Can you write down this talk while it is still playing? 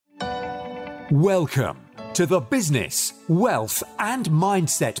Welcome to the Business, Wealth and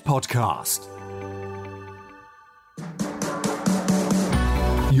Mindset Podcast.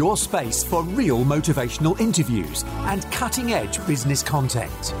 Your space for real motivational interviews and cutting-edge business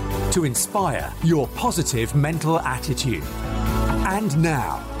content to inspire your positive mental attitude. And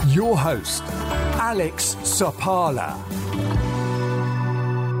now, your host, Alex Sapala.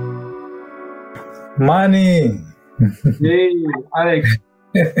 Money. Hey, Alex.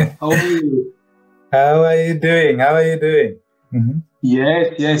 How are you? How are you doing? Mm-hmm.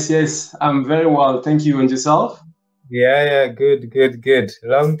 Yes. I'm very well. Thank you. And yourself? Yeah. Good.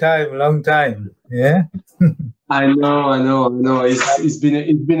 Long time. Yeah. I know. It's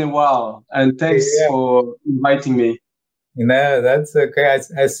been a while. And thanks for inviting me. That's okay.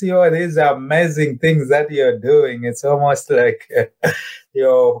 I see all these amazing things that you're doing. It's almost like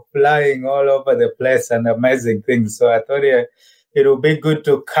you're flying all over the place and amazing things. So I thought it would be good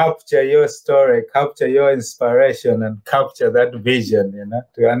to capture your story, capture your inspiration, and capture that vision,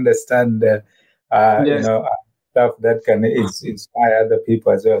 to understand, stuff that can inspire other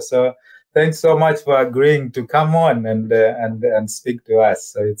people as well. So thanks so much for agreeing to come on and speak to us.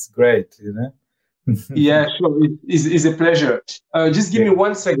 So it's great, Yeah, sure. It's a pleasure. Just give me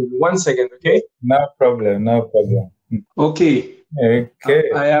 1 second, okay? No problem. Okay.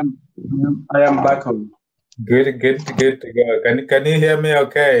 I am back on. Good to go. Can you hear me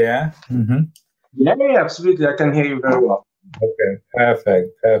okay, yeah? Mm-hmm. Yeah, absolutely. I can hear you very well. Okay,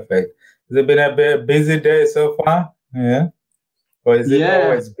 perfect. Has it been a busy day so far? Yeah? Or is it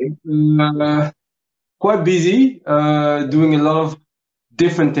always busy? Quite busy, doing a lot of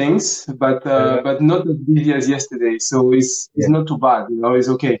different things, but not as busy as yesterday. So it's not too bad, it's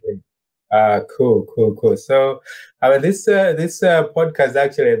okay. Cool. So this podcast,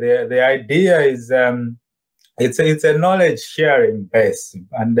 actually, the idea is it's a knowledge sharing base,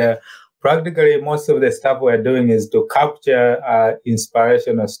 and practically most of the stuff we're doing is to capture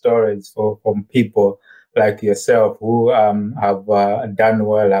inspirational stories from people like yourself who have done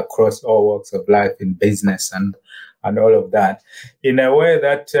well across all walks of life in business and all of that, in a way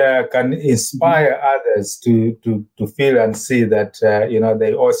that can inspire others to feel and see that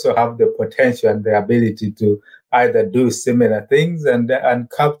they also have the potential and the ability to either do similar things and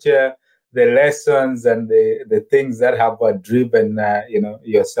capture the lessons and the things that have driven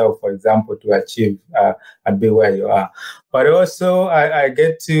yourself, for example, to achieve and be where you are. But also, I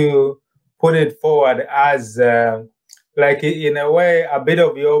get to put it forward as like in a way a bit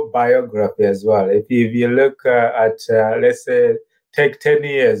of your biography as well. If you look at let's say take 10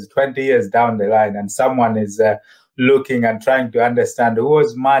 years, 20 years down the line, and someone is looking and trying to understand who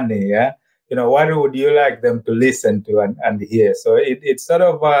was Money, what would you like them to listen to and hear? So it sort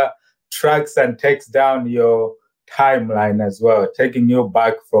of tracks and takes down your timeline as well, taking you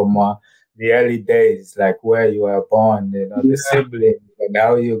back from the early days, like where you were born, the siblings and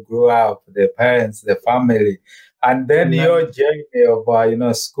how you grew up, the parents, the family, and then your journey of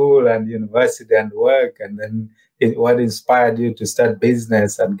school and university and work, and then what inspired you to start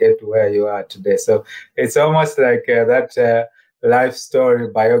business and get to where you are today. So it's almost like that life story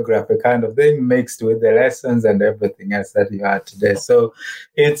biography kind of thing mixed with the lessons and everything else that you are today. So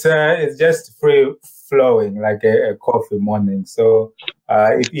it's just free flowing like a coffee morning. So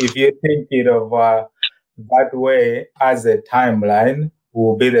if you think of that way as a timeline,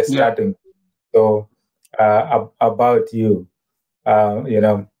 will be the starting point. So about you,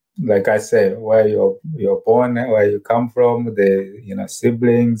 like I say, where you're born, where you come from, the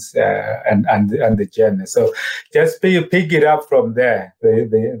siblings, and the journey. So just pick it up from there,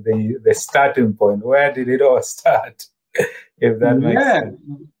 the starting point. Where did it all start? If that makes sense.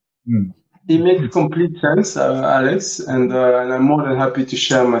 It makes complete sense, Alex, and I'm more than happy to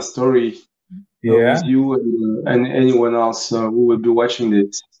share my story with you and anyone else who will be watching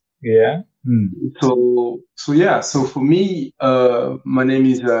this. Yeah. So for me, my name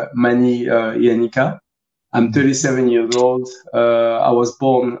is Mani Yanika. I'm 37 years old. I was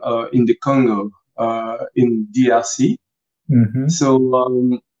born in the Congo, in DRC. Mm-hmm.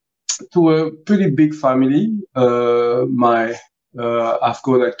 So to a pretty big family. I've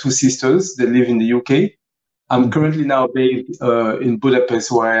got like 2 sisters. They live in the UK. I'm currently now based in Budapest,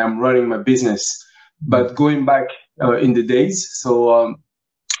 where I am running my business. But going back in the days, so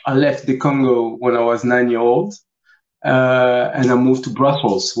I left the Congo when I was 9 years old, and I moved to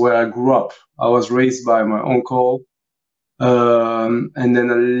Brussels, where I grew up. I was raised by my uncle, and then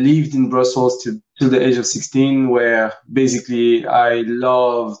I lived in Brussels till the age of 16, where basically I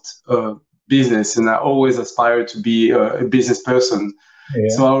loved business, and I always aspired to be a business person. Yeah.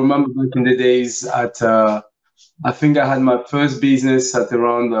 So I remember back in the days at I think I had my first business at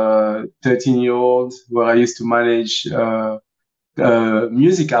around 13-year-old, where I used to manage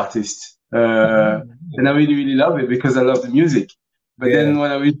music artists. And I really, really love it because I love the music. But then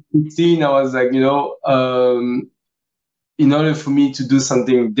when I was 16, I was like, in order for me to do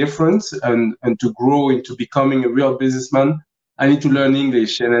something different and to grow into becoming a real businessman, I need to learn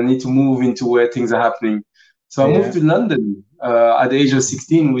English and I need to move into where things are happening. So I moved to London at the age of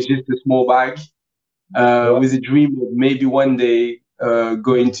 16 with just a small bag, with a dream of maybe one day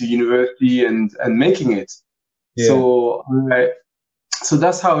going to university and making it. So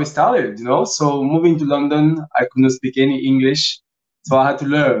that's how it started, So moving to London, I could not speak any English. So I had to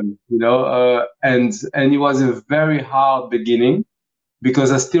learn, and it was a very hard beginning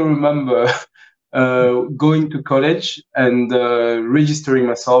because I still remember going to college and registering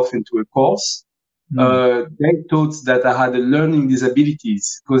myself into a course. They thought that I had a learning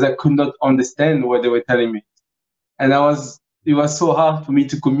disabilities because I could not understand what they were telling me. And it was so hard for me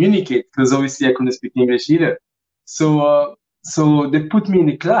to communicate because obviously I couldn't speak English either. So they put me in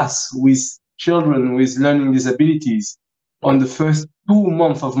a class with children with learning disabilities on the first 2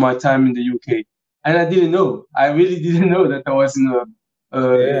 months of my time in the UK. And I didn't know. I really didn't know that I was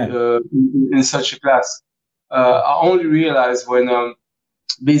in such a class. I only realized when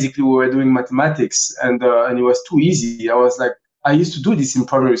basically we were doing mathematics and it was too easy. I was like, I used to do this in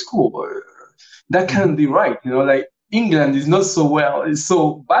primary school. That can't be right. Like England is not so well, it's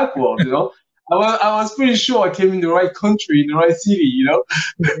so backward, I was pretty sure I came in the right country, in the right city,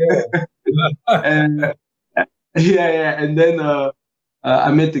 and and then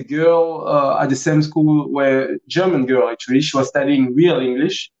I met a girl at the same school where German girl, actually, she was studying real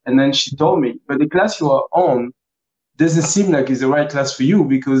English. And then she told me, but the class you are on doesn't seem like it's the right class for you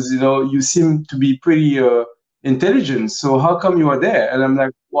because, you seem to be pretty intelligent. So how come you are there? And I'm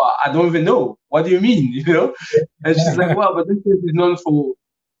like, well, I don't even know. What do you mean? And she's like, well, but this is known for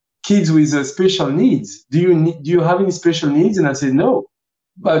kids with special needs. Do you have any special needs? And I said, no.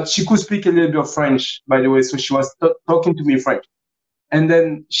 But she could speak a little bit of French, by the way. So she was talking to me in French. And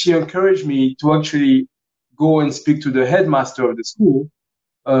then she encouraged me to actually go and speak to the headmaster of the school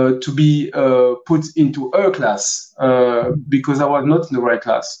to be put into her class because I was not in the right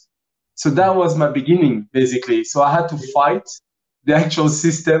class. So that was my beginning, basically. So I had to fight the actual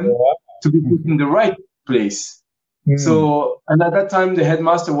system to be put in the right place. So, and at that time, the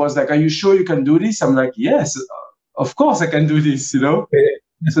headmaster was like, are you sure you can do this? I'm like, yes, of course I can do this,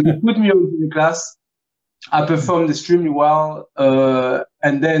 So they put me into the class. I performed extremely well.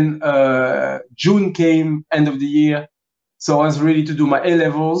 And then June came, end of the year. So I was ready to do my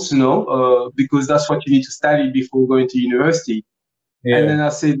A-levels, because that's what you need to study before going to university. And then I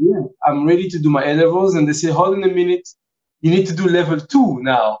said, I'm ready to do my A-levels. And they said, hold on a minute. You need to do level 2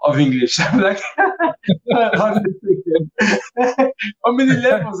 now of English. I'm like, how many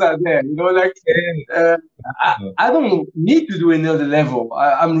levels are there? I don't need to do another level.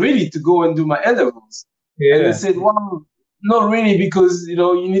 I'm ready to go and do my A-levels. And they said, well, not really, because,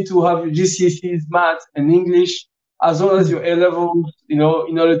 you need to have your GCSEs, math, and English, as well as your A-levels, in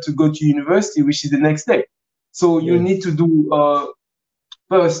order to go to university, which is the next step. So you need to do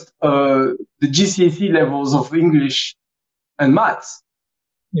first the GCSE levels of English and maths.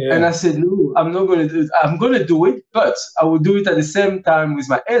 And I said, no, I'm not going to do it. I'm going to do it, but I will do it at the same time with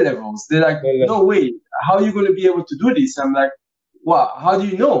my A-levels. They're like, no way. How are you going to be able to do this? I'm like, wow, how do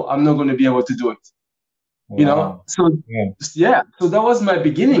you know I'm not going to be able to do it? So that was my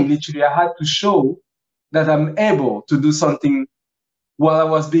beginning. Literally, I had to show that I'm able to do something while I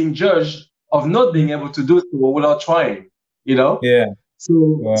was being judged of not being able to do it without trying,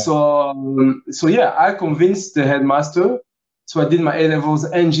 So I convinced the headmaster. So I did my A-levels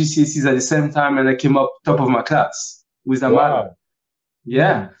and GCSEs at the same time, and I came up top of my class with a medal.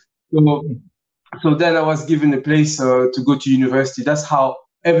 So then I was given a place to go to university. That's how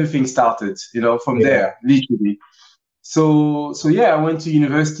everything started, from there, literally. So I went to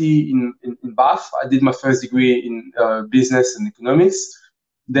university in Bath. I did my first degree in business and economics.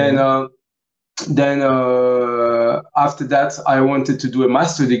 Then after that, I wanted to do a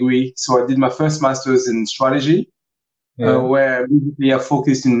master's degree. So I did my first master's in strategy. Where basically I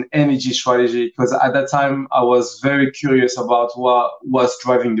focused in energy strategy, because at that time I was very curious about what was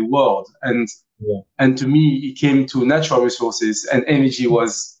driving the world. And to me, it came to natural resources, and energy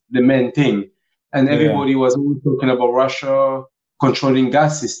was the main thing. And everybody was always talking about Russia controlling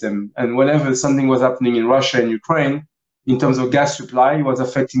gas system. And whenever something was happening in Russia and Ukraine, in terms of gas supply, it was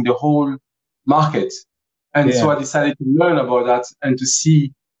affecting the whole market. And so I decided to learn about that and to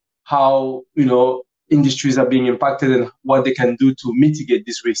see how, industries are being impacted and what they can do to mitigate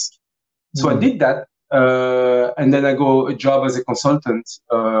this risk. So I did that. And then I go a job as a consultant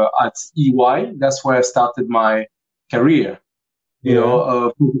at EY. That's where I started my career,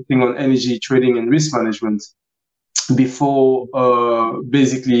 focusing on energy trading and risk management before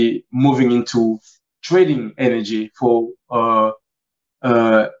basically moving into trading energy for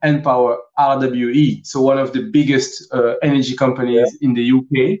npower RWE. So one of the biggest energy companies in the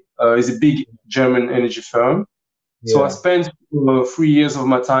UK is a big German energy firm. Yeah. So I spent 3 years of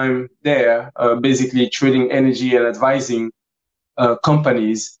my time there, basically trading energy and advising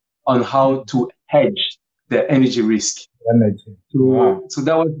companies on how to hedge their energy risk. So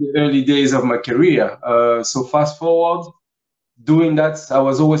that was the early days of my career. So fast forward, doing that, I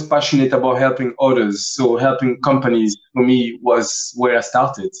was always passionate about helping others. So helping companies for me was where I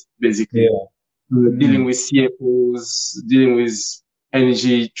started, basically. Dealing with CFOs, dealing with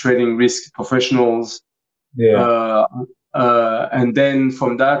energy trading risk professionals. And then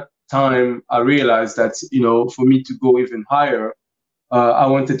from that time, I realized that, for me to go even higher, I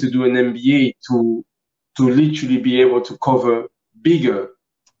wanted to do an MBA to literally be able to cover bigger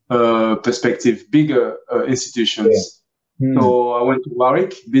perspective, bigger institutions. So I went to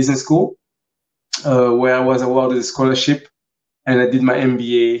Warwick Business School, where I was awarded a scholarship, and I did my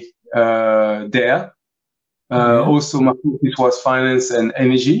MBA there. Also, my focus was finance and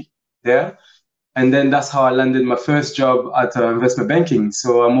energy there. And then that's how I landed my first job at investment banking.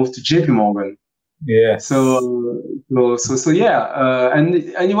 So I moved to JP Morgan. So yeah. And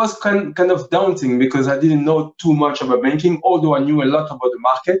it was kind of daunting because I didn't know too much about banking, although I knew a lot about the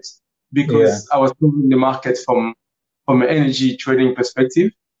market because I was covering the market from an energy trading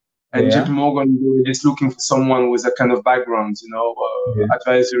perspective. And JP Morgan, they were just looking for someone with a kind of background,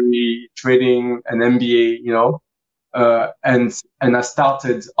 advisory, trading, and MBA, and I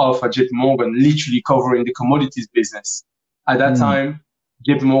started off at JP Morgan, literally covering the commodities business. At that time,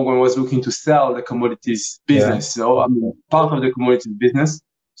 JP Morgan was looking to sell the commodities business. So I'm part of the commodities business.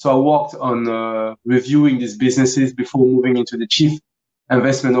 So I worked on reviewing these businesses before moving into the chief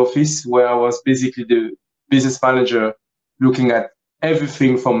investment office, where I was basically the business manager, looking at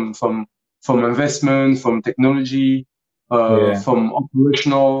everything from investment, from technology, from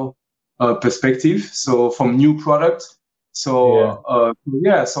operational perspective. So from new product. So I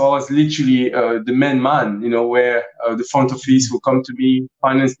was literally the main man, where the front office will come to me,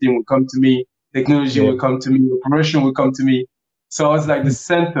 finance team will come to me, technology will come to me, operation will come to me. So I was like the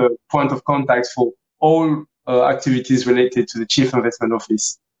center point of contact for all activities related to the chief investment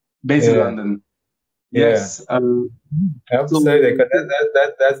office based in London. Yes. Absolutely.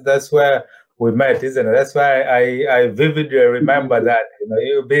 That's where we met, isn't it? That's why I vividly remember that,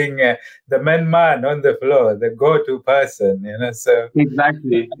 you being the main man on the floor, the go-to person, so.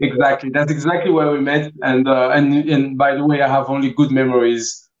 Exactly. That's exactly where we met. And by the way, I have only good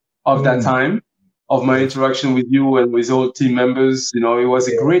memories of that time, of my interaction with you and with all team members. It was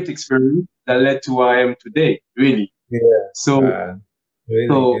a great experience that led to where I am today, really. So,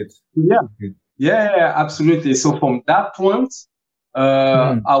 good. Yeah, absolutely. So from that point,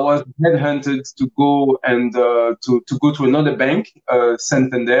 I was headhunted to go and to go to another bank,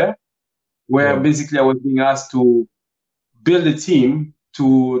 Santander, where basically I was being asked to build a team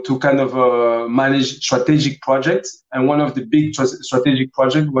to kind of manage strategic projects. And one of the big strategic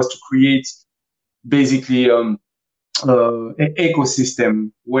projects was to create basically an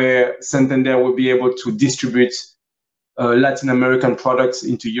ecosystem where Santander will be able to distribute Latin American products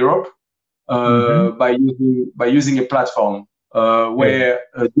into Europe by using a platform where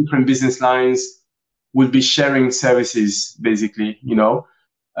different business lines will be sharing services, basically,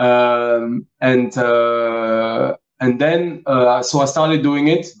 and then so I started doing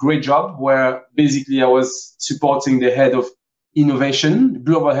it. Great job, where basically I was supporting the head of innovation,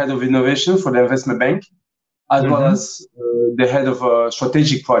 global head of innovation for the investment bank, as well as the head of a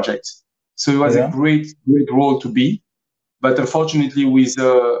strategic project. So it was a great role to be. But unfortunately, with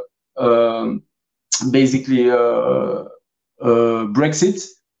basically Brexit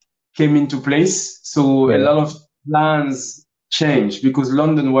came into place, so a lot of plans changed because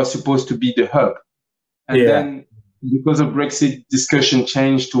London was supposed to be the hub, and then because of Brexit, discussion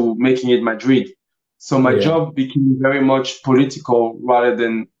changed to making it Madrid. So my job became very much political rather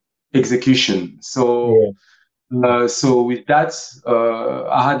than execution. So so with that,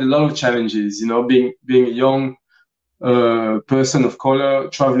 I had a lot of challenges. Being a young person of color,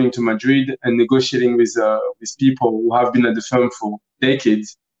 traveling to Madrid and negotiating with people who have been at the firm for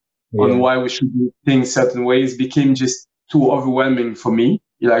decades on why we should do things certain ways became just too overwhelming for me,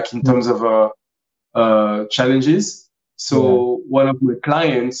 like in terms of challenges. So one of my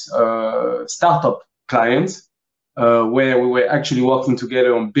clients, startup clients, where we were actually working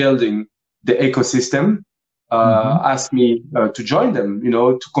together on building the ecosystem, asked me to join them,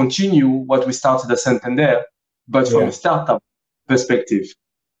 to continue what we started at Santander, but from a startup perspective.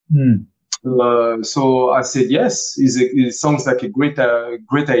 So I said yes. It sounds like a great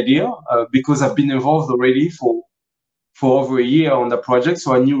idea because I've been involved already for over a year on the project,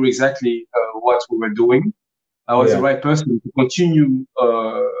 so I knew exactly what we were doing. I was the right person to continue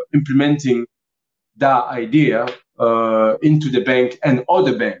implementing that idea into the bank and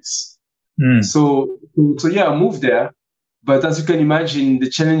other banks. So I moved there. But as you can imagine, the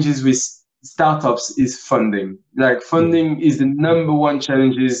challenges with startups is funding. Like funding is the number one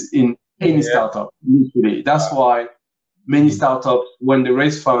challenges in any startup, literally. That's why many startups, when they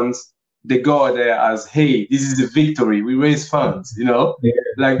raise funds, they go there as, hey, this is a victory. We raise funds,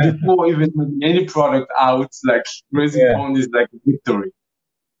 like before even having any product out, like raising funds is like a victory.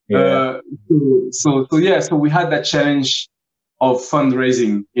 So we had that challenge of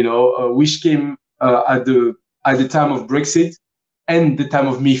fundraising, which came at the time of Brexit and the time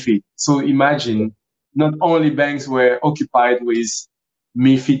of MiFID. So imagine not only banks were occupied with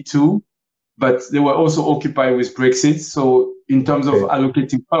MiFID 2, but they were also occupied with Brexit. So in terms of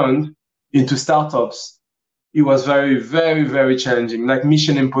allocating funds into startups, it was very, very, very challenging, like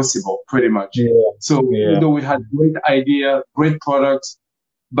mission impossible, pretty much. So even though we had great idea, great products,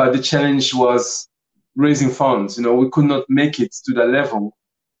 but the challenge was raising funds. We could not make it to the level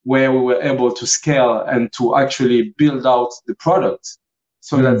where we were able to scale and to actually build out the product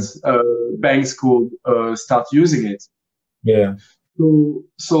so that banks could start using it.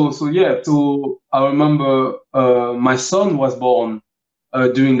 So I remember my son was born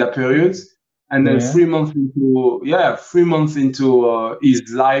during that period, and then 3 months into his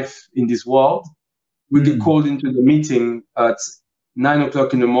life in this world, we get called into the meeting at 9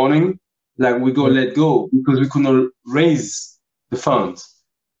 o'clock in the morning. Like we let go because we could not raise the funds.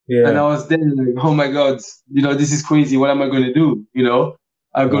 And I was then like, oh my God, this is crazy. What am I going to do?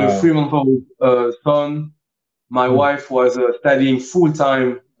 I've got a 3-month-old son. My wife was studying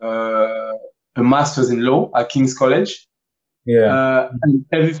full-time a master's in law at King's College. And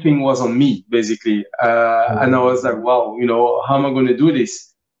everything was on me, basically. And I was like, wow, how am I going to do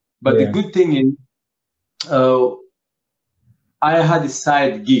this? But the good thing is, I had a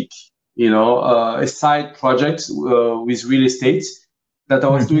side gig, a side project with real estate that I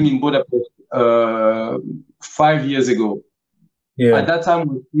was doing in Budapest 5 years ago. At that time, it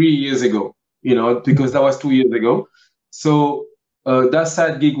was 3 years ago, because that was 2 years ago. So that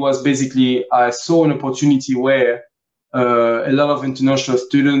side gig was basically, I saw an opportunity where a lot of international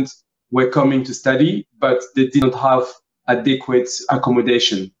students were coming to study, but they did not have adequate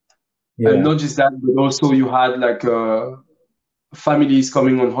accommodation. And not just that, but also you had like families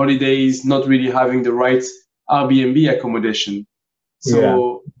coming on holidays, not really having the right Airbnb accommodation.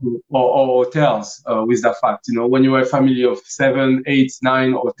 So, or hotels with that fact, when you are a family of 7, 8,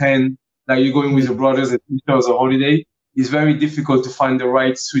 9, or 10, like you're going with your brothers and sisters on holiday, it's very difficult to find the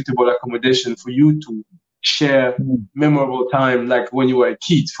right suitable accommodation for you to share memorable time, like when you were a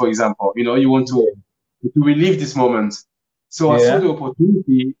kid, for example. You want to relive this moment. So I saw the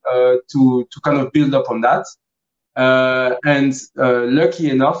opportunity to kind of build up on that. And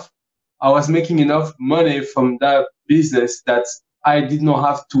lucky enough, I was making enough money from that business that I did not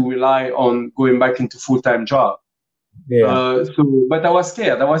have to rely on going back into full-time job. But I was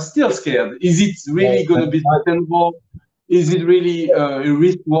scared. I was still scared. Is it really going to be sustainable? Is it really a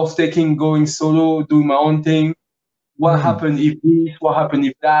risk worth taking, going solo, doing my own thing? What happened if this? What happened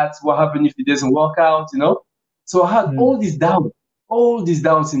if that? What happened if it doesn't work out? So I had all these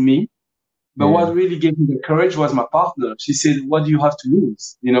doubts in me. But what really gave me the courage was my partner. She said, what do you have to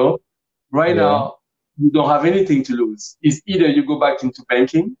lose? Right now, you don't have anything to lose. It's either you go back into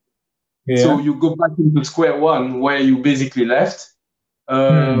banking, so you go back into square one where you basically left,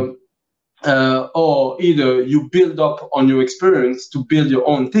 or either you build up on your experience to build your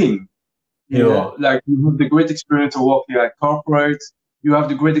own thing. Like you have the great experience of working at corporate, you have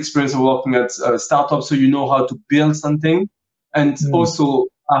the great experience of working at startups, so you know how to build something. And also,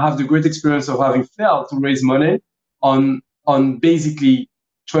 I have the great experience of having failed to raise money on basically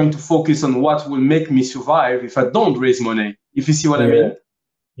trying to focus on what will make me survive if I don't raise money, if you see what I mean.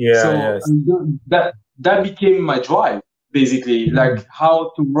 That became my drive, basically, like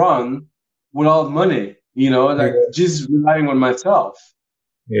how to run without money, just relying on myself.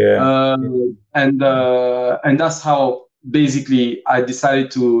 And that's how basically I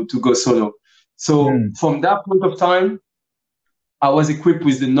decided to go solo. So from that point of time, I was equipped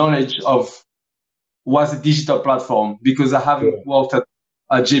with the knowledge of what's a digital platform, because I haven't worked at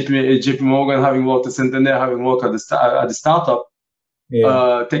JP Morgan, having worked at Santander, having worked at the startup.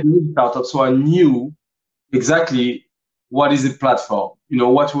 technology startup. So I knew exactly what is the platform,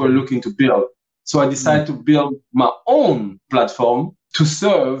 what we're looking to build. So I decided to build my own platform to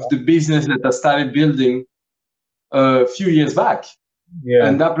serve the business that I started building a few years back. Yeah.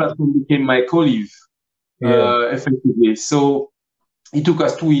 And that platform became my co-live, effectively. So it took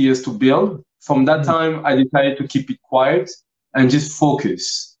us 2 years to build. From that time, I decided to keep it quiet and just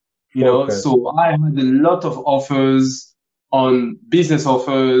focus, So I had a lot of offers on business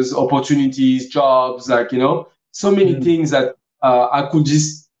offers, opportunities, jobs, so many things that I could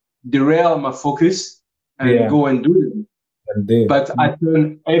just derail my focus and go and do them. But I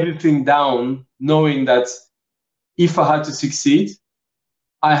turned everything down, knowing that if I had to succeed,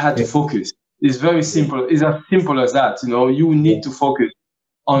 I had to focus. It's very simple. It's as simple as that. You need to focus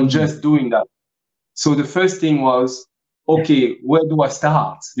on just doing that. So the first thing was, okay, where do I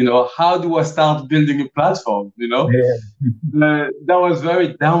start? How do I start building a platform? That was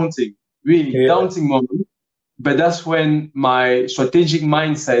very daunting, really daunting moment. But that's when my strategic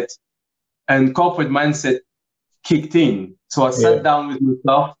mindset and corporate mindset kicked in. So I sat down with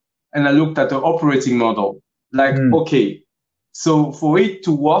myself and I looked at the operating model. Like, okay, so for it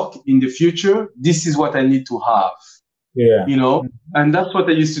to work in the future, this is what I need to have. And that's what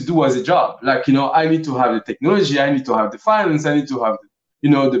I used to do as a job. Like, I need to have the technology, I need to have the finance, I need to have,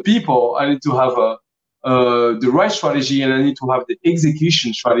 the people, I need to have the right strategy, and I need to have the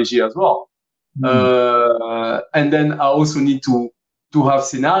execution strategy as well. And then I also need to have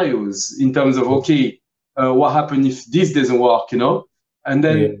scenarios in terms of, okay, what happens if this doesn't work, And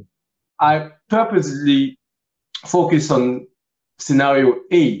then I purposely focus on scenario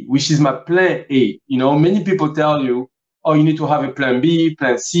A, which is my plan A. Many people tell you, oh, you need to have a plan B,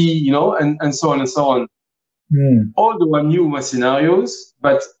 plan C, and so on and so on. Although I knew my scenarios,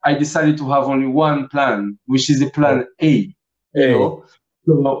 but I decided to have only one plan, which is the plan A.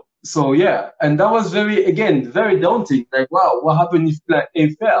 So yeah, and that was very daunting. Like, wow, what happened if plan A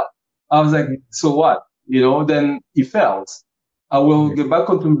fell? I was like, so what? Then it failed. I will get back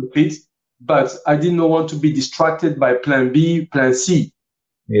onto my feet, but I did not want to be distracted by plan B, plan C.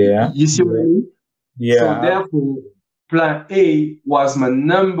 Yeah. You see what I mean? Yeah. So therefore, plan A was my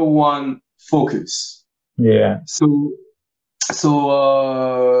number one focus. Yeah. So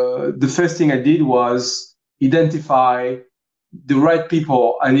the first thing I did was identify the right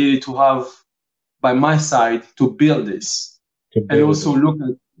people I needed to have by my side to build this, and also look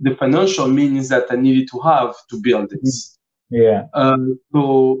at the financial means that I needed to have to build this. Yeah.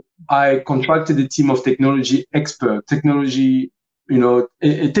 So I contracted a team of technology expert, a technology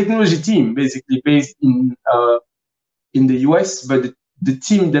team basically based in the US, but the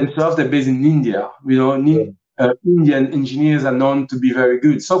team themselves, they're based in India. Indian engineers are known to be very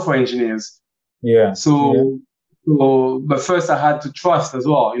good, software engineers. Yeah. So, but first I had to trust as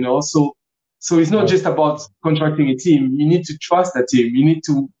well, So it's not just about contracting a team. You need to trust that team. You need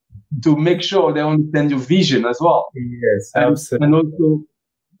to make sure they understand your vision as well. Yes, absolutely.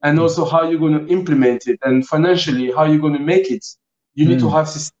 And also how you're going to implement it, and financially how you're going to make it. You need to have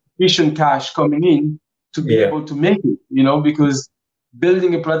sufficient cash coming in to be able to make it, because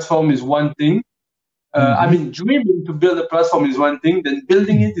building a platform is one thing. Dreaming to build a platform is one thing, then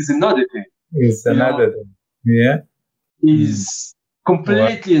building it is another thing. It's another thing. Yeah. Is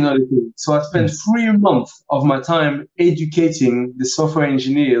completely another thing. So I spent 3 months of my time educating the software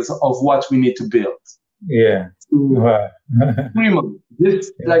engineers of what we need to build. Yeah. So 3 months.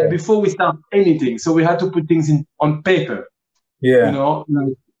 Before we start anything. So we had to put things on paper. Yeah.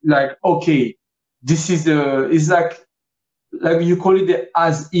 Okay, this is it's like you call it the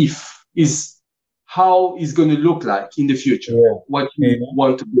as if, is how it's going to look like in the future. What you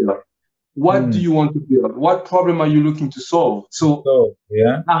want to build. What do you want to build? What problem are you looking to solve? So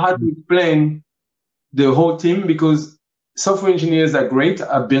I had to explain the whole team, because software engineers are great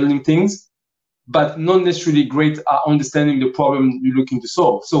at building things, but not necessarily great at understanding the problem you're looking to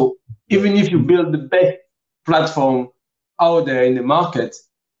solve. So even if you build the best platform out there in the market,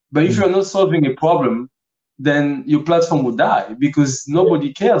 but if you're not solving a problem, then your platform will die because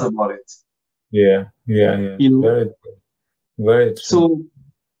nobody cares about it. Yeah. Very true.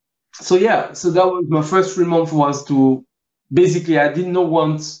 So that was my first 3 months, was to basically, I did not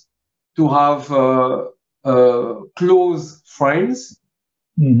want to have close friends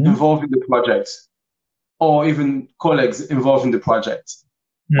involved in the project, or even colleagues involved in the project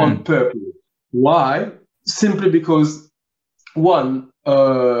on purpose. Why? Simply because, one,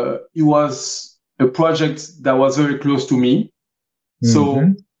 it was a project that was very close to me. So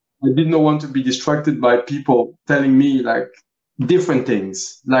I did not want to be distracted by people telling me different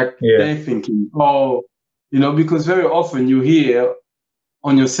things, they're thinking, because very often you hear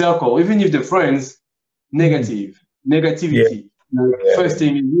on your circle, even if they're friends, negativity. First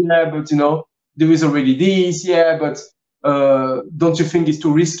thing is, but there is already this, but don't you think it's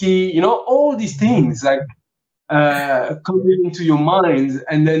too risky? All these things like coming into your mind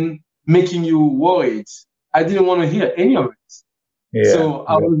and then making you worried. I didn't want to hear any of it. So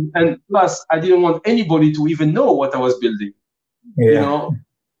and plus I didn't want anybody to even know what I was building.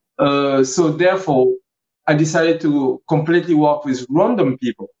 So therefore I decided to completely work with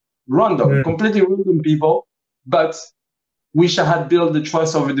completely random people, but wish I had built the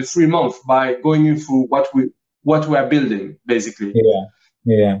trust over the 3 months by going through what we are building, basically.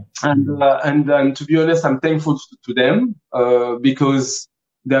 And to be honest, I'm thankful to them because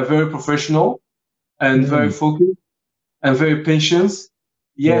they're very professional and very focused and very patient.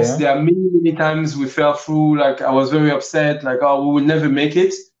 Yes, there are many times we fell through. Like I was very upset, like, oh, we will never make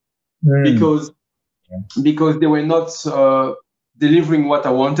it because they were not delivering what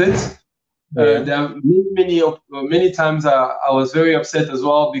I wanted. There are many times I was very upset as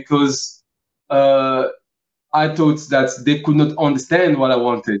well because I thought that they could not understand what I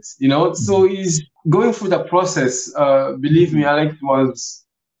wanted. So is going through that process. Believe me, Alex, was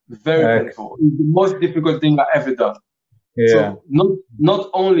very painful. It's the most difficult thing I ever done. So not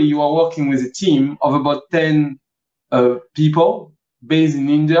only you are working with a team of about 10 people based in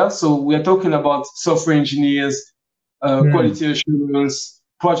India. So we are talking about software engineers, quality assurance,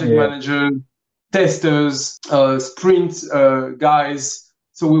 project managers, testers, sprint guys.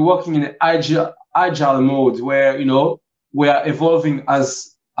 So we're working in an agile mode where we are evolving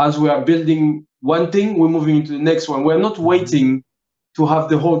as we are building one thing, we're moving into the next one. We're not waiting to have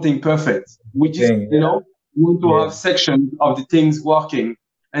the whole thing perfect. We just want to have sections of the things working,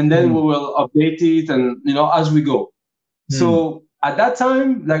 and then we will update it and as we go. So at that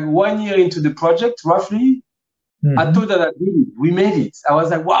time, like 1 year into the project roughly, I thought that I did it. We made it. I was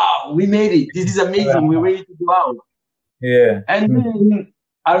like, wow, we made it. This is amazing. We're ready to go out. And then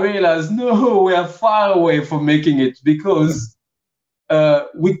I realized, no, we are far away from making it because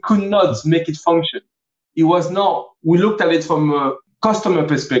we could not make it function. It was not, we looked at it from a customer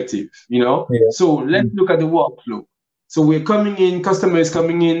perspective, So let's look at the workflow. So we're coming in, customer is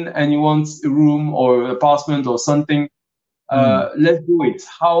coming in and he wants a room or an apartment or something. Let's do it.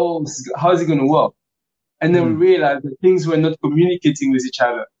 How is it going to work? And then we realized that things were not communicating with each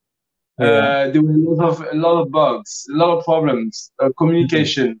other. There were a lot of bugs, a lot of problems,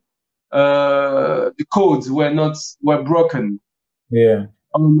 communication. The codes were broken.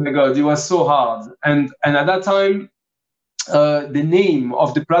 Oh my God, it was so hard. And at that time, the name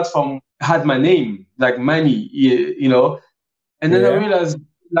of the platform had my name, like Mani, And then I realized,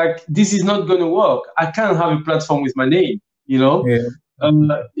 like, this is not going to work. I can't have a platform with my name,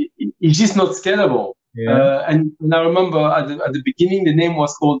 It's just not scalable. And I remember at the beginning, the name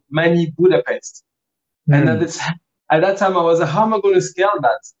was called Mani Budapest. And at that time, I was like, how am I going to scale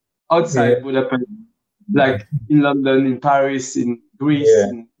that outside Budapest? Like in London, in Paris, in Greece,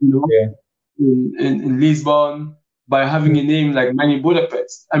 in Lisbon, by having a name like Mani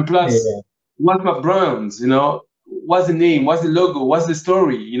Budapest. And plus, what's my brand, What's the name? What's the logo? What's the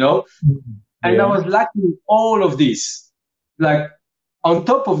story, And I was lacking all of this. Like, on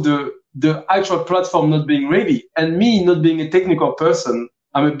top of the actual platform not being ready, and me not being a technical person,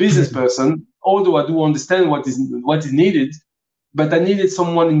 I'm a business person, although I do understand what is needed, but I needed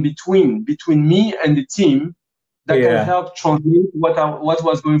someone in between me and the team that can help translate what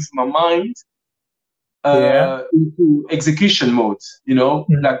was going through my mind into execution mode,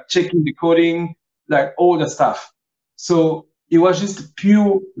 like checking the coding, like all the stuff. So it was just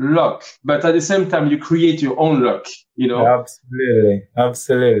pure luck, but at the same time, you create your own luck,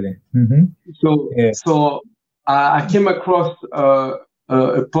 Absolutely. So I came across a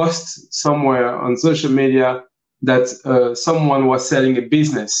post somewhere on social media that someone was selling a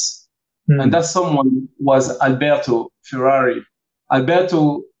business, and that someone was Alberto Ferrari.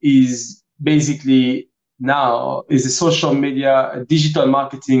 Alberto is basically now is a social media, a digital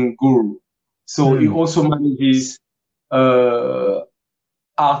marketing guru. So he also manages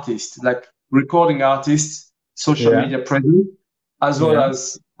artists, like recording artists, social media presence, as well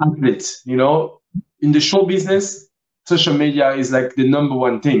as athletes. In the show business, social media is like the number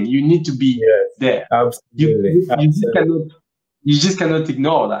one thing. You need to be there. Absolutely. You just cannot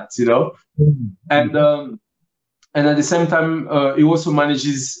ignore that, And at the same time, he also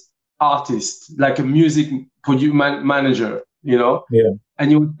manages artists, like a music manager, And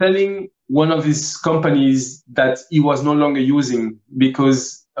he was telling one of his companies that he was no longer using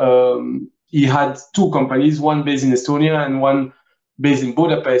because he had two companies, one based in Estonia and one based in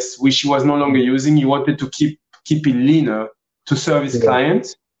Budapest, which he was no longer using. He wanted to keep it leaner to service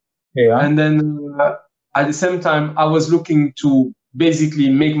clients. Yeah. And then at the same time, I was looking to basically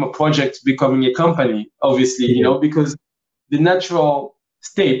make my project becoming a company, obviously, because the natural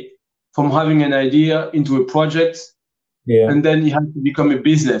step from having an idea into a project, and then you have to become a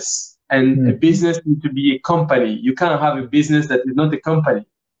business. And a business needs to be a company. You can't have a business that is not a company.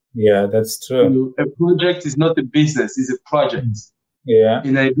 Yeah, that's true. A project is not a business, it's a project. Yeah.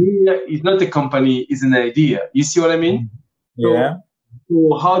 An idea is not a company, it's an idea. You see what I mean? Yeah.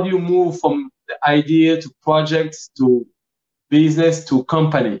 So how do you move from the idea to project to business to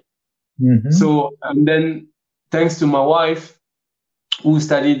company? So, and then thanks to my wife, who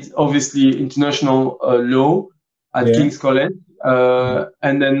studied obviously international law at King's College,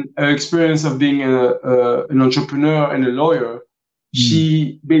 and then her experience of being an entrepreneur and a lawyer,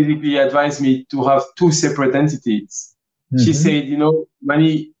 she basically advised me to have two separate entities. She said,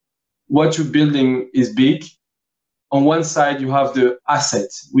 Manny, what you're building is big. On one side, you have the asset,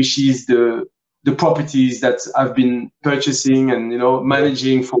 which is the properties that I've been purchasing and,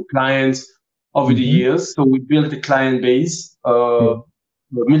 managing for clients over the years. So we built a client base,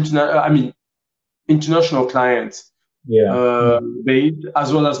 international clients base,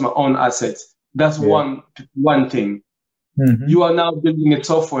 as well as my own assets. That's one thing. You are now building a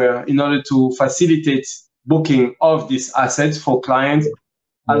software in order to facilitate booking of these assets for clients,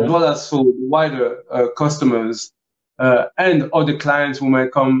 as well as for wider customers and other clients who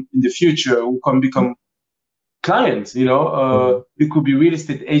might come in the future, who can become clients. It could be real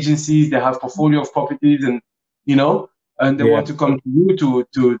estate agencies. They have portfolio of properties, and and they want to come to you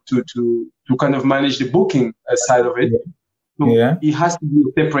to kind of manage the booking side of it. So it has to be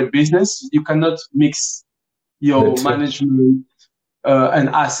a separate business. You cannot mix your management and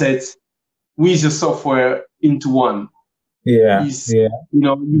assets with your software into one. You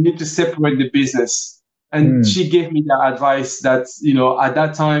need to separate the business. And she gave me the advice that, at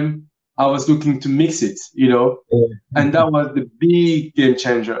that time I was looking to mix it, and that was the big game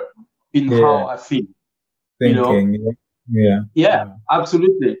changer in how I feel. Thinking,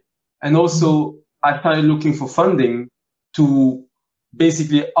 absolutely. And also I started looking for funding to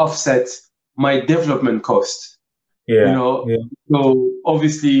basically offset my development cost. So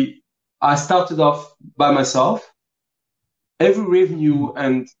obviously I started off by myself. Every revenue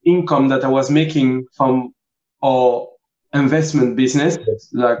and income that I was making from our investment business,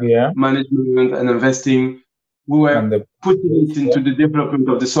 like management and investing, we were putting it into the development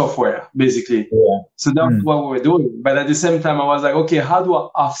of the software, basically. So that's what we were doing. But at the same time, I was like, okay, how do I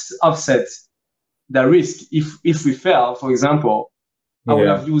offset the risk? If we fail, for example, I would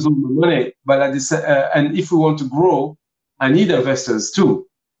have used all my money. But and if we want to grow, I need investors too.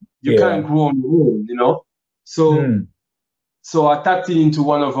 You can't grow on your own, So I tapped into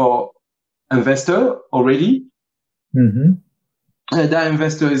one of our investors already. That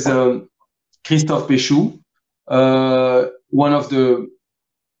investor is Christophe Péchou, one of the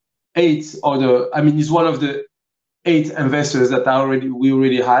he's one of the 8 investors that we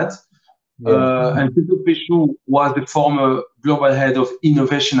already had. And Christophe Péchou was the former global head of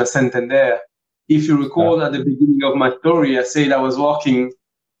innovation at Santander. If you recall, at the beginning of my story, I said I was working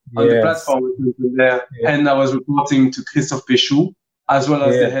on the platform with Santander, and I was reporting to Christophe Péchou, as well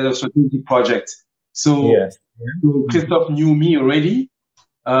as the head of strategic project. So Christophe knew me already.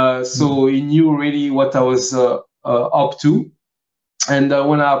 So he knew already what I was up to. And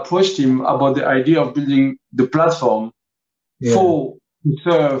when I approached him about the idea of building the platform to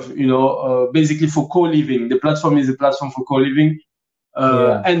serve, basically for co-living. The platform is a platform for co-living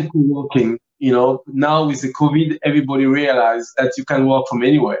and co-working. Now with the COVID, everybody realized that you can work from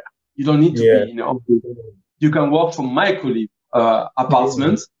anywhere. You don't need to be in an office. You can work from micro-live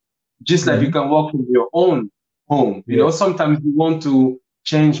apartments, just like you can work from your own home. Sometimes you want to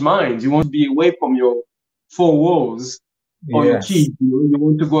change minds. You want to be away from your 4 walls or your kids. You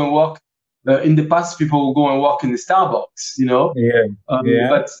want to go and work. In the past, people would go and work in the Starbucks, but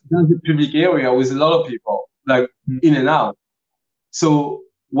that's a public area with a lot of people, like in and out. So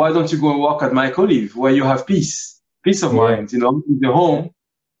why don't you go and work at micro-live, where you have peace of mind? The home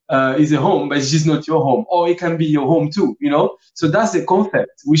is a home, but it's just not your home, or it can be your home too. So that's the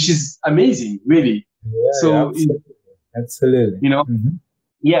concept, which is amazing, really. Absolutely.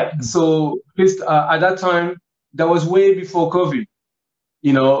 So at that time, that was way before COVID.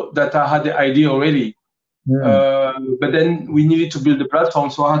 That I had the idea already. But then we needed to build the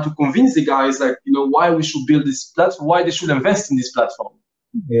platform. So I had to convince the guys, why we should build this platform, why they should invest in this platform.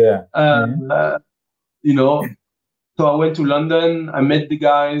 So I went to London, I met the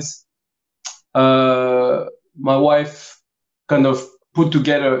guys. My wife kind of put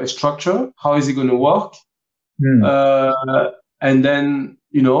together a structure. How is it going to work? And then,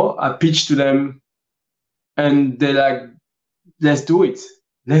 you know, I pitch to them and they're like, let's do it.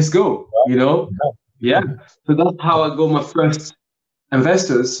 Let's go, you know? Yeah. So that's how I got my first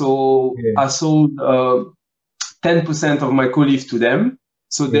investors. So I sold 10% of my co-live to them.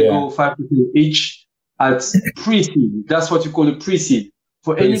 So they go 5% each at pre-seed. That's what you call a pre-seed.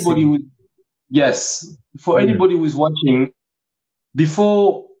 For anybody who, anybody who's watching,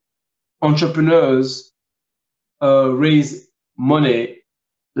 before entrepreneurs raise money,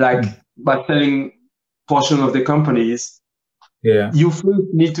 like by selling portion of the companies, you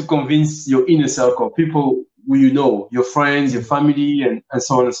first need to convince your inner circle, people who you know, your friends, your family, and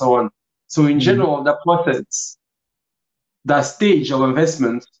so on and so on. So in general, that process, that stage of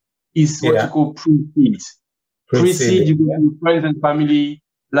investment is what you call pre-seed. Pre-seed, you go to your friends and family,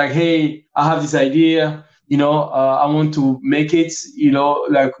 like, hey, I have this idea, you know, I want to make it, you know,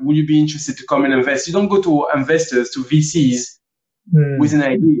 like, would you be interested to come and invest? You don't go to investors, to VCs with an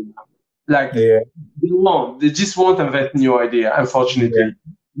idea. Like, they just won't invest in your idea, unfortunately.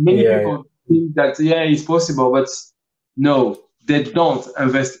 Many people think that, it's possible, but no, they don't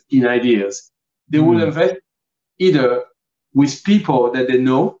invest in ideas. They will invest either with people that they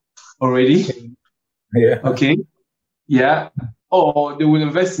know already, or they will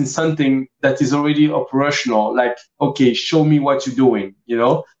invest in something that is already operational, like, okay, show me what you're doing, you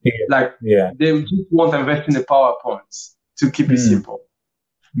know? They just won't invest in the PowerPoints, to keep it simple.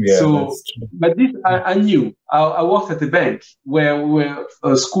 So, but this I knew. I worked at a bank where we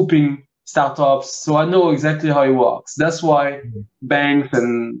were scooping startups, so I know exactly how it works. That's why banks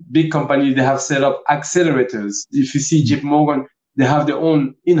and big companies, they have set up accelerators. If you see JP Morgan, they have their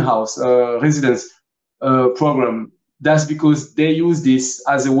own in-house residence program. That's because they use this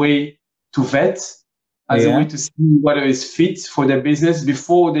as a way to vet, as a way to see whether it's fit for their business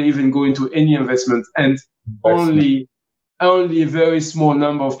before they even go into any investment. And only a very small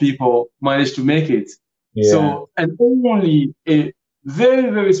number of people manage to make it. So, and only a very,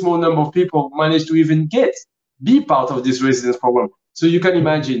 very small number of people manage to even be part of this residence program. So you can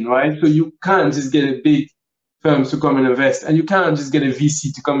imagine, right? So you can't just get a big firm to come and invest, and you can't just get a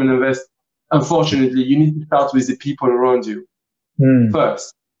VC to come and invest. Unfortunately, you need to start with the people around you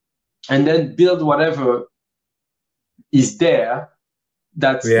first, and then build whatever is there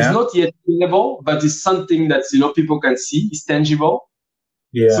that is not yet available, but is something that, you know, people can see, is tangible.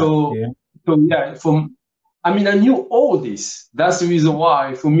 I knew all this. That's the reason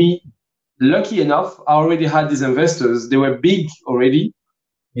why, for me, lucky enough, I already had these investors. They were big already,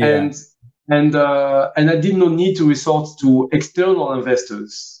 and I did not need to resort to external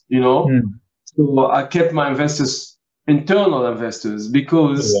investors, you know. So I kept my investors internal investors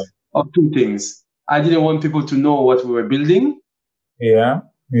because of two things. I didn't want people to know what we were building.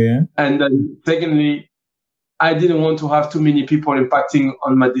 And then secondly, I didn't want to have too many people impacting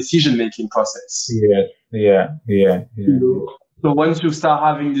on my decision-making process. You know? So once you start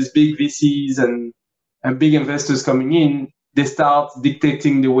having these big VCs and big investors coming in, they start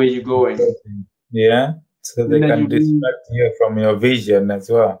dictating the way you're going. So they can distract you from your vision as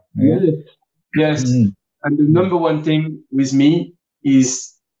well. Yes. And the number one thing with me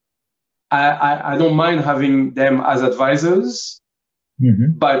is I don't mind having them as advisors,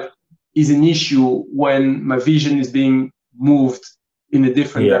 but it's an issue when my vision is being moved in a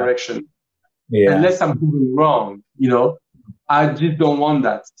different direction. Unless I'm moving wrong, you know, I just don't want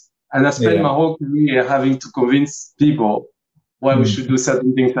that. And I spent my whole career having to convince people why we should do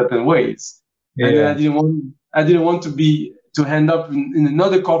certain things certain ways. And then I didn't want to end up in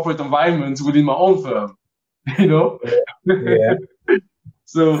another corporate environment within my own firm, you know?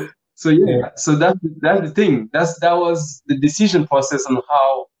 So that's the thing. That was the decision process on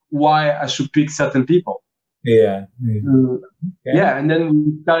why I should pick certain people. And then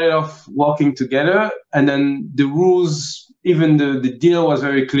we started off working together, and then the rules, even the deal was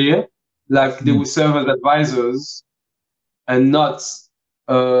very clear. Like, they would serve as advisors and not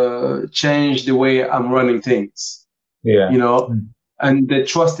change the way I'm running things. You know, and they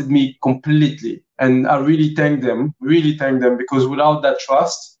trusted me completely, and I really thank them, because without that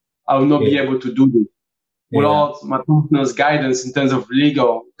trust, I will not be able to do this. Without my partner's guidance in terms of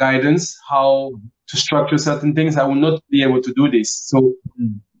legal guidance, how to structure certain things, I will not be able to do this. So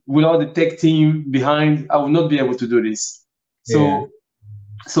without the tech team behind, I will not be able to do this. So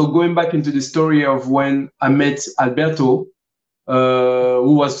going back into the story of when I met Alberto,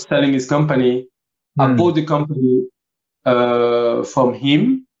 who was selling his company, I bought the company from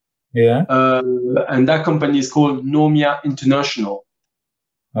him. And that company is called Nomia International.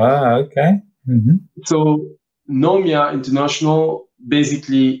 Okay. So Nomia International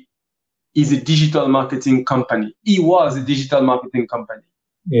basically is a digital marketing company. He was a digital marketing company.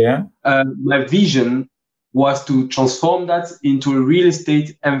 Yeah. My vision was to transform that into a real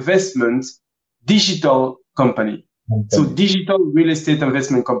estate investment digital company. Okay. So digital real estate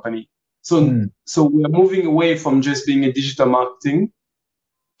investment company. So we are moving away from just being a digital marketing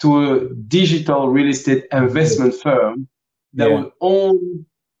to a digital real estate investment firm that will own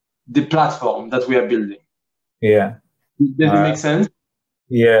the platform that we are building. Yeah. Does it make sense?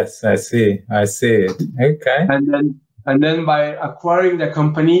 Yes, I see it. Okay. And then by acquiring the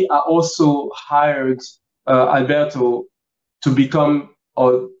company, I also hired Alberto to become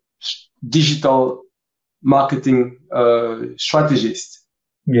a digital marketing strategist.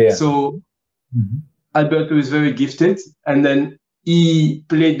 Yeah. So Alberto is very gifted, and then he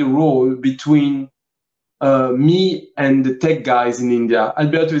played the role between me and the tech guys in India.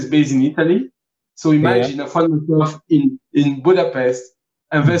 Alberto is based in Italy. So imagine I found myself in Budapest,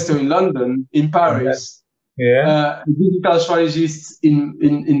 investor in London, in Paris, a digital strategist in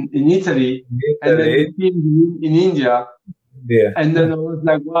Italy, and then the team in India. Yeah. And then I was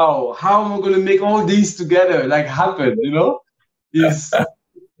like, wow, how am I going to make all these together, like happen, you know?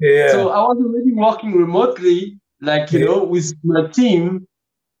 So I was already working remotely, like, you know, with my team,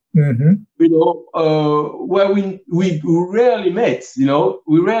 you know, where we rarely met, you know,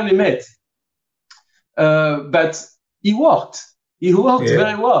 but it worked. It worked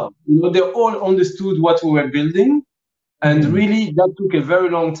very well. You know, they all understood what we were building. And really, that took a very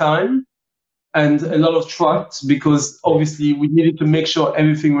long time and a lot of trust, because obviously we needed to make sure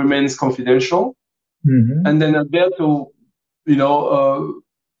everything remains confidential. And then Alberto, you know,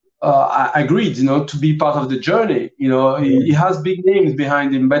 I agreed, you know, to be part of the journey. You know, he has big names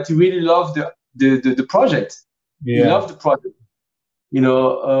behind him, but he really loved the project. He loved the project. You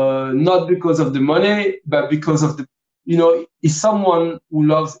know, not because of the money, but because of the, you know, he's someone who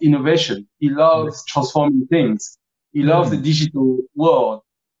loves innovation. He loves transforming things. He loves the digital world.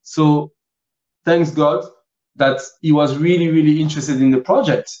 So thanks God that he was really, really interested in the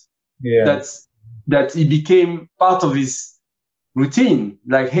project. That he became part of his routine.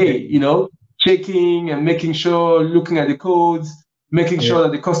 Like, hey, you know, checking and making sure, looking at the codes, making sure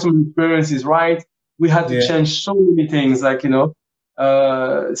that the customer experience is right. We had to change so many things, like, you know,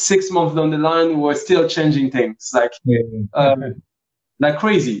 6 months down the line, we're still changing things like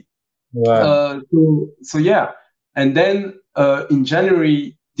crazy. Wow. So yeah. And then in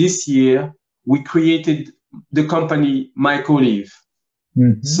January this year, we created the company MyCoLive.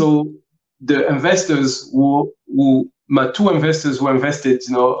 So the investors my two investors who invested,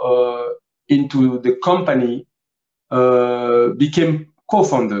 you know, into the company became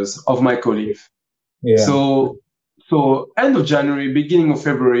co-founders of MyCoLive. So end of January, beginning of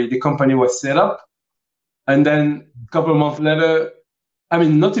February, the company was set up. And then a couple of months later, I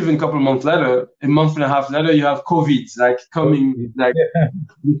mean, not even a couple of months later, a month and a half later, you have COVID, like coming, like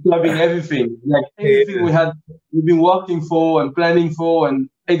disturbing everything. Like everything we've been working for and planning for and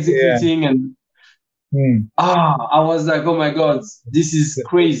executing. And I was like, oh my God, this is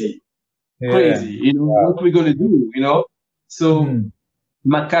crazy. Crazy. You know, what are we going to do, you know? So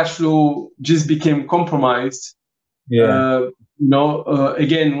my cash flow just became compromised. You know,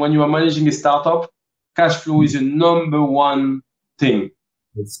 again, when you are managing a startup, cash flow is your number one thing.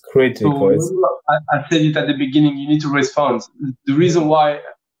 It's critical. So I said it at the beginning, you need to raise funds. The reason why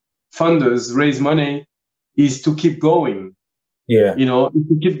funders raise money is to keep going. You know,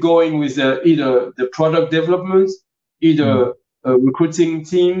 to keep going with either the product development, either recruiting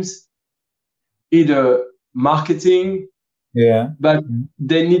teams, either marketing. But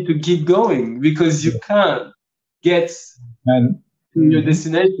they need to keep going, because you can't get to your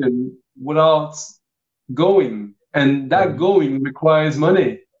destination without going, and that going requires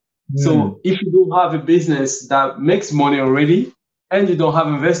money. So if you don't have a business that makes money already, and you don't have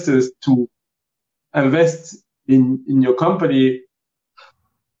investors to invest in your company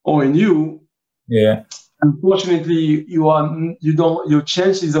or in you, unfortunately, your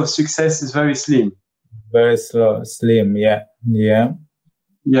chances of success is very slim. Very slim.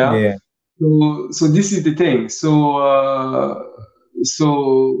 So this is the thing. So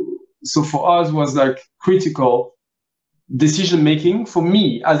for us was like critical decision making. For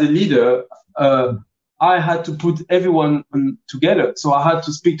me as a leader, I had to put everyone together. So I had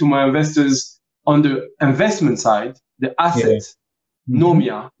to speak to my investors on the investment side, the asset,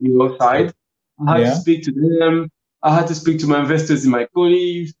 Nomia, you know, side. I had to speak to them. I had to speak to my investors in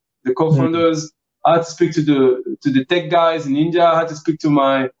MyCoLive, the co-founders. I had to speak to the tech guys in India. I had to speak to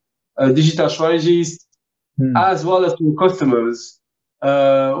my digital strategist, as well as to customers.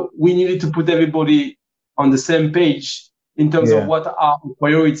 We needed to put everybody on the same page in terms of what are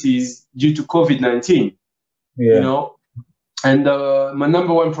priorities due to COVID-19. Yeah. You know, and my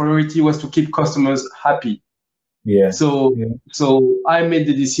number one priority was to keep customers happy. Yeah. So I made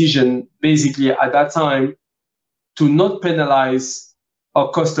the decision basically at that time to not penalize our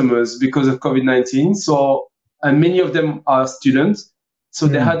customers because of COVID-19. So, and many of them are students, so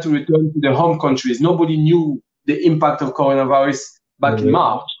they had to return to their home countries. Nobody knew the impact of coronavirus back in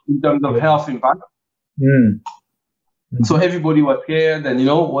March in terms of health impact. So everybody was scared and,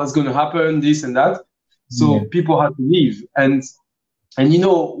 what's going to happen, this and that. So people had to leave. And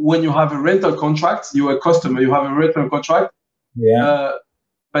when you have a rental contract, you're a customer, you have a rental contract. Yeah.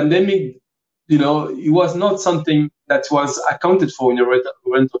 Pandemic, it was not something that was accounted for in your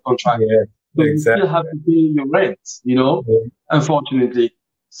rental contract. Yeah, so exactly. You still have to pay your rent, unfortunately.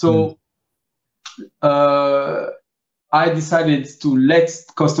 So I decided to let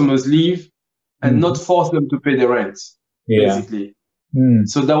customers leave and not force them to pay their rent, basically.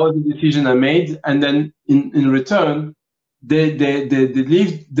 So that was the decision I made. And then in return, they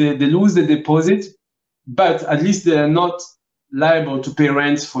leave, they lose the deposit, but at least they are not liable to pay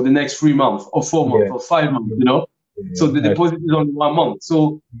rent for the next 3 months or 4 months or 5 months, So the deposit is only 1 month.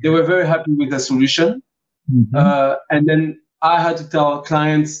 So they were very happy with the solution. And then I had to tell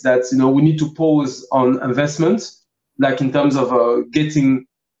clients that, we need to pause on investments, like in terms of getting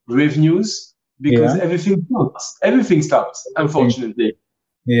revenues, because everything stops, unfortunately.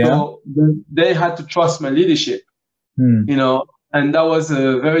 So they had to trust my leadership, and that was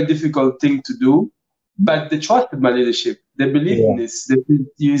a very difficult thing to do, but they trusted my leadership. They believed in this. They said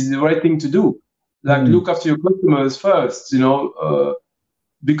it's the right thing to do. Like, look after your customers first,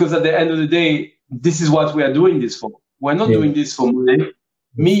 because at the end of the day, this is what we are doing this for. We're not doing this for money.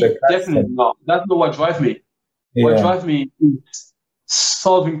 Me, definitely not. That's not what drives me. What drives me is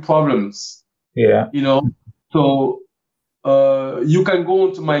solving problems. So you can go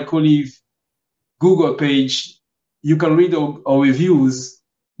onto my colleague Google page. You can read our reviews.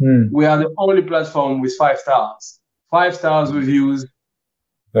 We are the only platform with 5 stars. 5 stars reviews.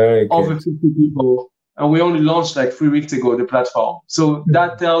 Very good. Over 50 people. And we only launched like 3 weeks ago, the platform. So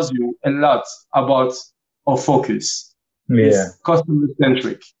that tells you a lot about our focus. It's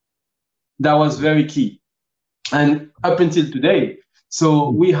customer-centric. That was very key. And up until today, so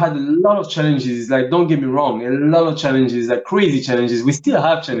we had a lot of challenges. Like, don't get me wrong, a lot of challenges, like crazy challenges. We still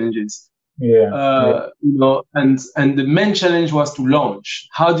have challenges. And the main challenge was to launch.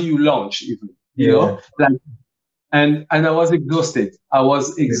 How do you launch even? And I was exhausted.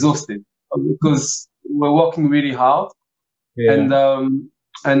 Because we're working really hard. And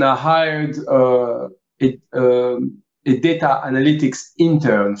I hired a data analytics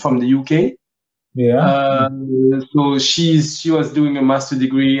intern from the UK. So she was doing a master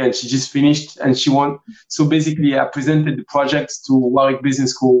degree and she just finished and she won. So basically I presented the project to Warwick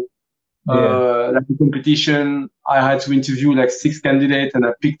Business School, like a competition. I had to interview like 6 candidates and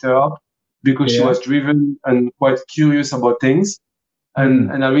I picked her up because she was driven and quite curious about things.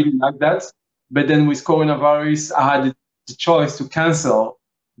 And I really liked that. But then with coronavirus, I had the choice to cancel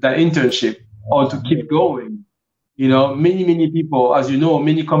the internship or to keep going. Many people, as you know,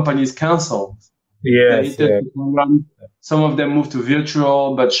 many companies cancel. Program. Some of them moved to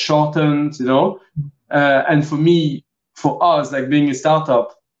virtual, but shortened, and for us, like being a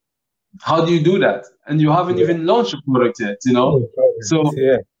startup, how do you do that? And you haven't even launched a product yet,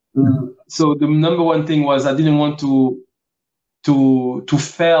 So the number one thing was I didn't want to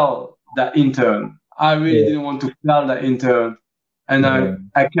fail that intern. I really didn't want to fail that intern. And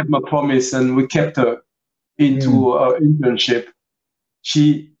I kept my promise and we kept her into our internship.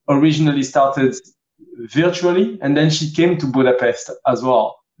 She originally started virtually and then she came to Budapest as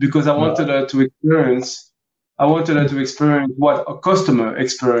well because I wanted her to experience what a customer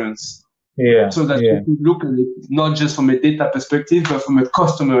experience. So that you could look at it not just from a data perspective, but from a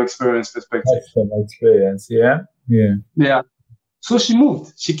customer experience perspective. Customer experience, So she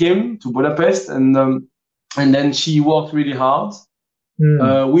moved. She came to Budapest and then she worked really hard.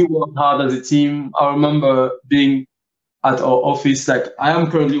 We worked hard as a team. I remember being at our office. Like I am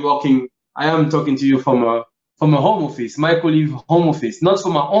talking to you from a home office, my colleague home office, not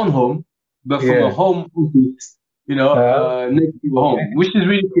from my own home, but from a home office, next to home, which is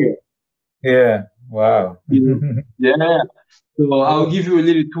really cool. Wow. So I'll give you a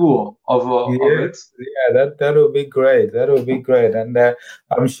little tour of it. That would be great. And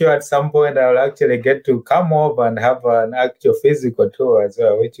I'm sure at some point I'll actually get to come over and have an actual physical tour as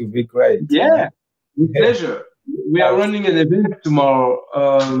well, which would be great. With pleasure. We are running an event tomorrow,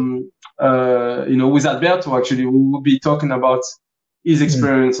 with Alberto, actually. We will be talking about his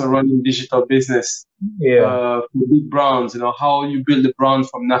experience of running digital business for big brands, how you build a brand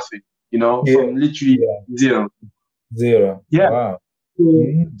from nothing, from literally zero. Yeah. Wow.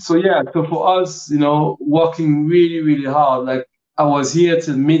 So for us, working really, really hard. Like I was here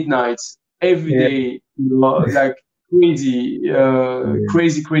till midnight every day, like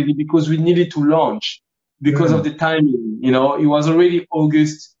crazy, because we needed to launch because of the timing. It was already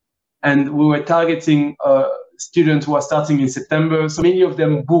August, and we were targeting students who are starting in September. So many of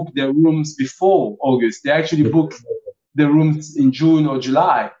them booked their rooms before August. They actually booked the rooms in June or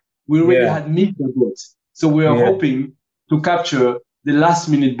July. We already had missed the boat. So we are hoping to capture the last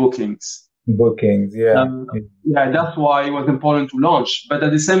minute bookings. That's why it was important to launch. But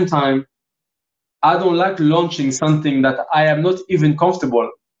at the same time, I don't like launching something that I am not even comfortable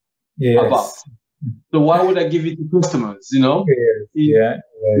about. So why would I give it to customers, Why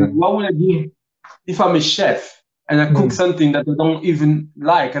would I give, if I'm a chef and I cook something that I don't even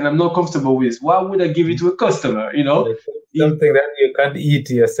like and I'm not comfortable with, why would I give it to a customer, Something that you can't eat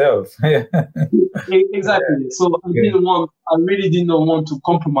yourself. Exactly. So I really did not want to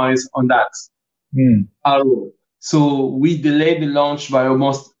compromise on that at all. So we delayed the launch by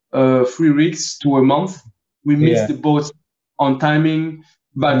almost 3 weeks to a month. We missed the boat on timing,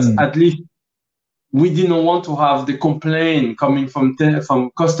 but at least we didn't want to have the complaint coming from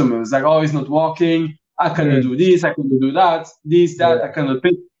customers, like, oh, it's not working, I cannot do this, I cannot do that, I cannot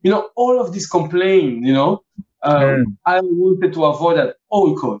pay. All of this complaint, I wanted to avoid at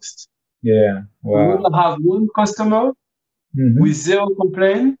all costs. Yeah, wow. We want to have one customer with zero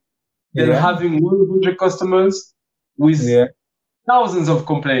complaint than having 100 customers with thousands of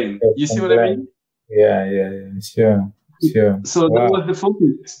complaints. You see what I mean? Yeah, sure. So that was the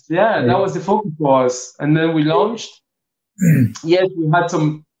focus. That was the focus for us. And then we launched. Yes, we had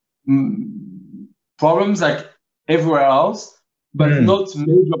some problems like everywhere else, but not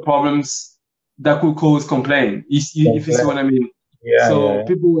major problems that could cause complaint, if you see what I mean.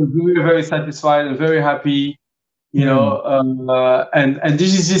 People were very, very satisfied and very happy, and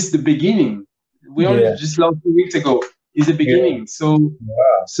this is just the beginning. We only just launched 2 weeks ago. It's the beginning. So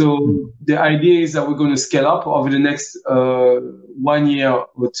the idea is that we're going to scale up over the next 1 year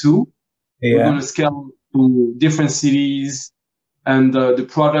or two. We're going to scale to different cities, and the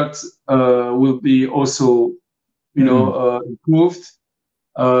product will be also, improved.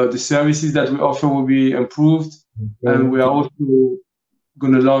 The services that we offer will be improved, and we are also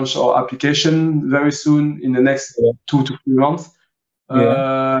going to launch our application very soon in the next 2 to 3 months.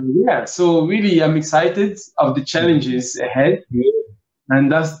 So really, I'm excited of the challenges ahead, and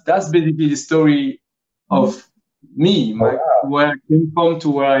that's basically the story of me, where I came from to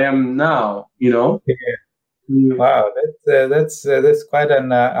where I am now. Wow, that's quite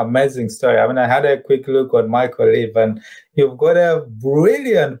an amazing story. I mean, I had a quick look on MyColive, and you've got a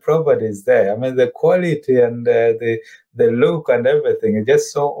brilliant properties there. I mean, the quality and the look and everything is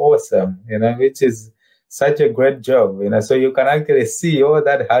just so awesome, which is such a great job, So you can actually see all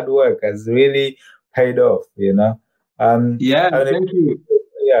that hard work has really paid off, Thank you.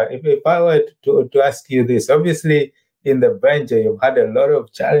 If I were to ask you this, obviously, in the venture, you've had a lot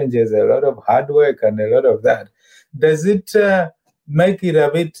of challenges, a lot of hard work, and a lot of that. Does it make it a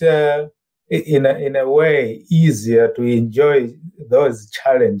bit, in a way, easier to enjoy those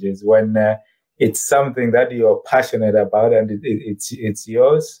challenges when it's something that you're passionate about and it's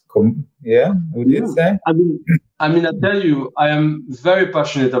yours? Would you say? I mean, I tell you, I am very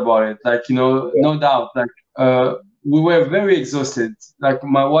passionate about it. Like, no doubt. Like, we were very exhausted. Like,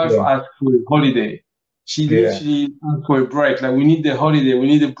 my wife asked for a holiday. She literally asked for a break. Like, we need the holiday. We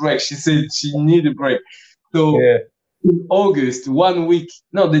need a break. She said she need a break. So in August, 1 week,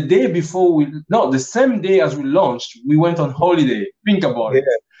 the day before the same day as we launched, we went on holiday. Think about it.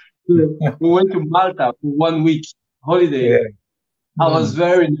 So we went to Malta for 1 week holiday. I was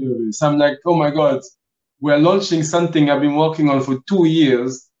very nervous. I'm like, oh my God, we're launching something I've been working on for 2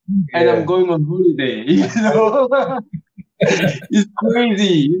 years, and I'm going on holiday. It's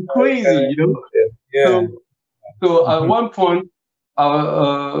crazy. So at one point, I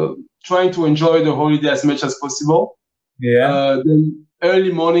was trying to enjoy the holiday as much as possible. Then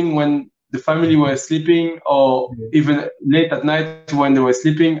early morning when the family were sleeping, or even late at night when they were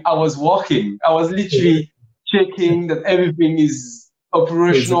sleeping, I was working. I was literally checking that everything is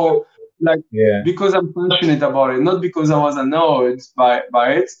operational, because I'm passionate about it, not because I was annoyed by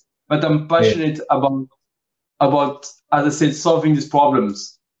it, but I'm passionate about, as I said, solving these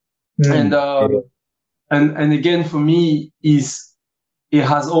problems. And again, for me, it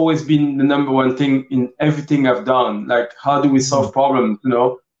has always been the number one thing in everything I've done. Like, how do we solve problems?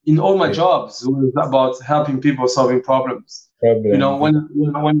 In all my jobs, it was about helping people solving problems. problem. You know,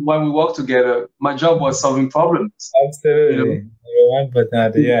 when we work together, my job was solving problems. Absolutely. You know?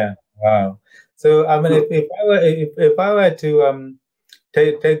 1%. Yeah. Wow. So I mean, if I were to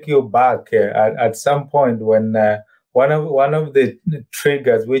take you back at some point when one of the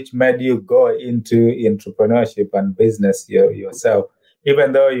triggers which made you go into entrepreneurship and business yourself,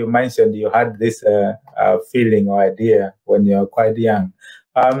 even though you mentioned you had this feeling or idea when you were quite young,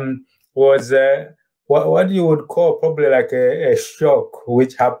 was what you would call probably like a shock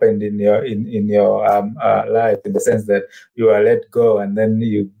which happened in your life, in the sense that you were let go and then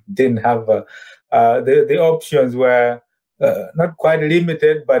you didn't have the options were not quite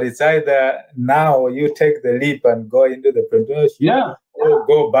limited, but it's either now you take the leap and go into the entrepreneurship, or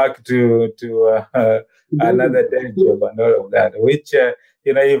go back to another day job and all of that, which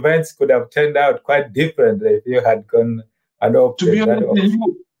events could have turned out quite differently if you had gone and opted. To be honest with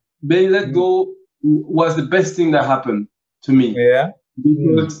you, being let go was the best thing that happened to me.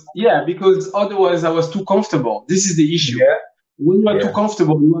 Because otherwise I was too comfortable. This is the issue. When you are too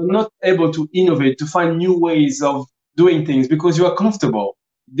comfortable, you are not able to innovate, to find new ways of doing things because you are comfortable.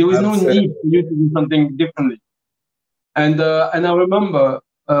 There is no need for you to do something differently. And I remember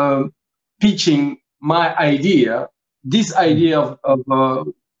pitching my idea, this idea of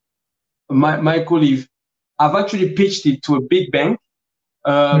my colleague. I've actually pitched it to a big bank,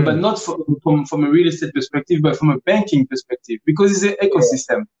 but not from a real estate perspective, but from a banking perspective, because it's an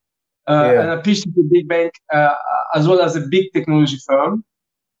ecosystem. And I pitched it to a big bank as well as a big technology firm.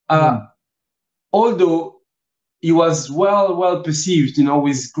 Although it was well perceived,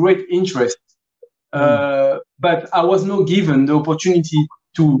 with great interest, but I was not given the opportunity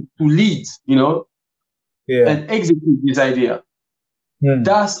to lead, and execute this idea.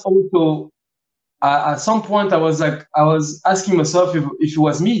 That's also at some point I was asking myself if it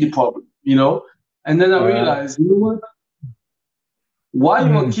was me the problem, and then I realized, what? Why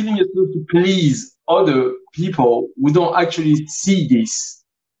you are killing yourself to please other people who don't actually see this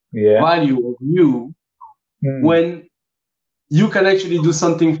value of you, when you can actually do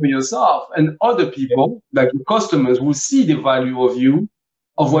something for yourself, and other people, like the customers, will see the value of you,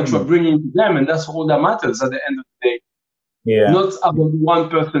 of what you're bringing to them, and that's all that matters at the end of the day. Not about one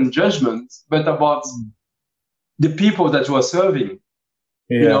person judgment, but about the people that you are serving.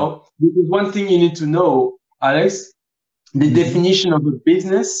 Because one thing you need to know, Alex, the definition of a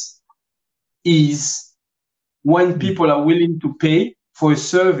business is when people are willing to pay for a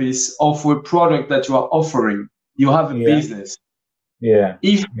service or for a product that you are offering. You have a business.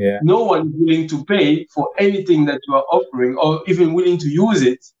 If no one is willing to pay for anything that you are offering, or even willing to use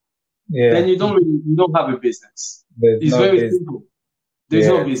it, then you don't have a business. It's very simple. There's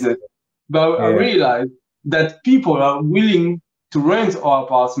no business. But I realized that people are willing to rent our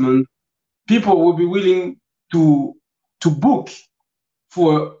apartment. People will be willing to book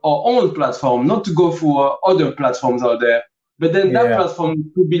for our own platform, not to go for other platforms out there. But then that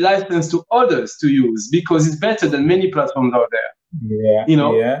platform could be licensed to others to use because it's better than many platforms out there.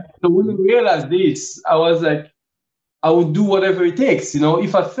 So when I realized this, I was like, I would do whatever it takes.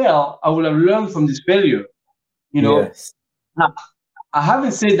 If I fail, I would have learned from this failure. Now, I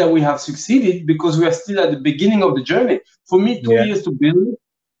haven't said that we have succeeded because we are still at the beginning of the journey. For me, 2 years to build it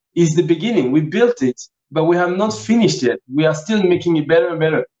is the beginning. We built it, but we have not finished yet. We are still making it better and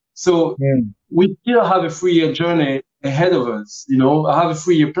better. So we still have a 3-year journey ahead of us. I have a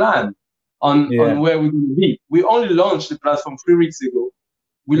 3-year plan on where we're going to be. We only launched the platform 3 weeks ago.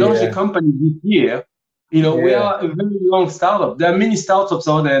 We launched the company this year. We are a very young startup. There are many startups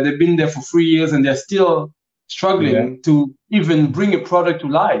out there. They've been there for 3 years and they're still struggling to even bring a product to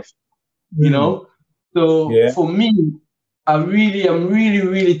life. So for me, I'm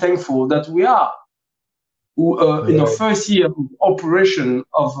really thankful that we are in our first year of operation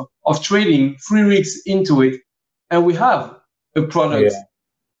of trading, 3 weeks into it, and we have a product,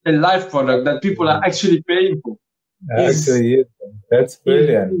 a live product that people are actually paying for. That's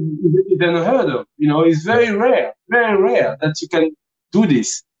brilliant. It's unheard of. It's very rare that you can do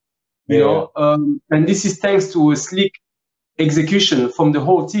this. And this is thanks to a sleek execution from the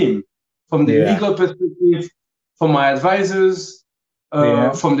whole team, from the legal perspective, from my advisors,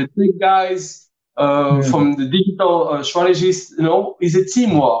 from the tech guys, from the digital strategists. It's a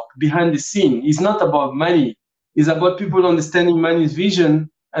teamwork behind the scene. It's not about money. It's about people understanding money's vision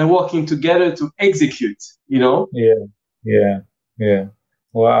and working together to execute.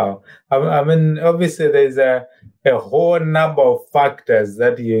 Wow. I mean, obviously, there's a whole number of factors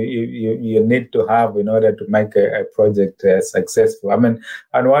that you need to have in order to make a project successful. I mean,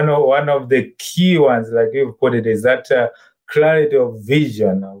 and one of the key ones, like you put it, is that clarity of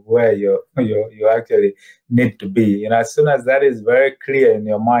vision of where you actually need to be. You know, as soon as that is very clear in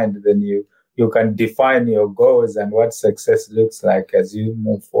your mind, then you can define your goals and what success looks like as you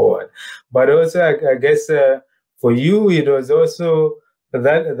move forward. But also, I guess for you, it was also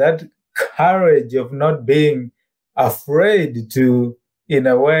that courage of not being afraid to, in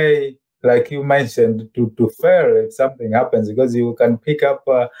a way, like you mentioned, to fail if something happens, because you can pick up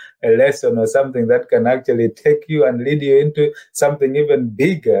a lesson or something that can actually take you and lead you into something even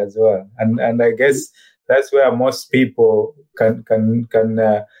bigger as well. And I guess that's where most people can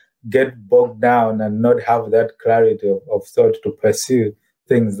get bogged down and not have that clarity of thought to pursue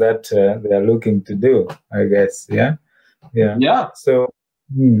things that they are looking to do, I guess. Yeah. So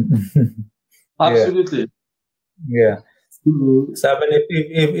absolutely. Yeah. So I mean,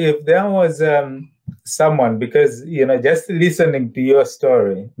 if there was someone, because just listening to your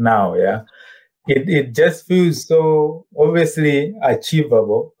story now, it just feels so obviously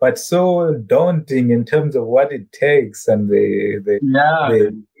achievable, but so daunting in terms of what it takes and the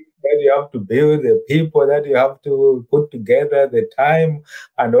that you have to build, the people that you have to put together, the time,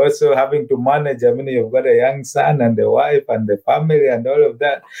 and also having to manage. I mean, you've got a young son and the wife and the family and all of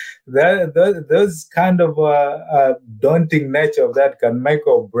that. Those kind of daunting nature of that can make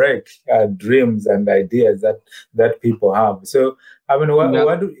or break dreams and ideas that people have. So, I mean,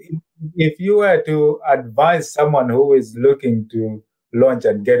 if you were to advise someone who is looking to launch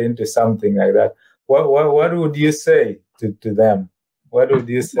and get into something like that, what would you say to them? What would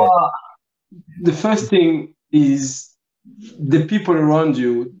you say? The first thing is the people around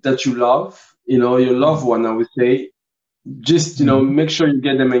you that you love, your loved one, I would say, just, make sure you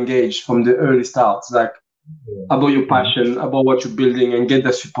get them engaged from the early starts, like about your passion, about what you're building, and get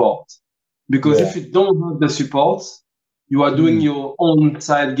the support. Because if you don't have the support, you are doing your own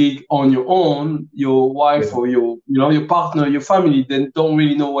side gig on your own, your wife or your partner, your family, then don't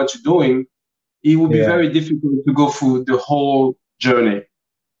really know what you're doing. It will be very difficult to go through the whole journey.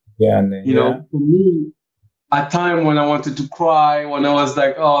 For me, at time when I wanted to cry, when I was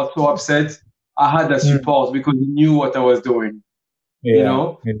like, so upset, I had that support because they knew what I was doing.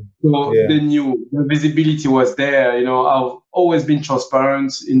 So they knew the visibility was there. I've always been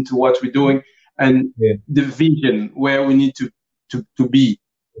transparent into what we're doing and the vision where we need to be.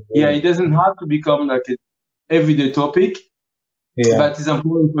 It doesn't have to become like an everyday topic. But it's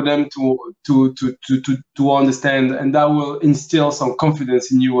important for them to understand, and that will instill some confidence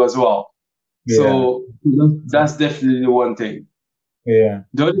in you as well. So that's definitely one thing. The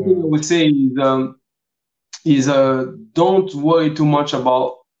other thing I would say is don't worry too much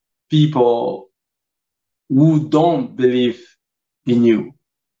about people who don't believe in you.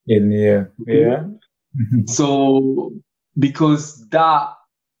 So because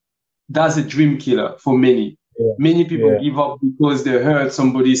that's a dream killer for many. Many people give up because they heard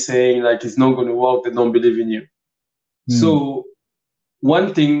somebody saying like it's not going to work, they don't believe in you. So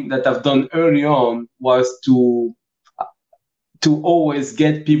one thing that I've done early on was to always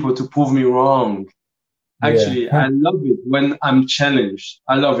get people to prove me wrong. Actually, I love it when I'm challenged.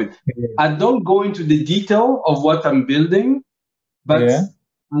 I love it. I don't go into the detail of what I'm building, but I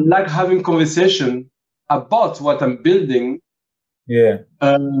like having conversation about what I'm building.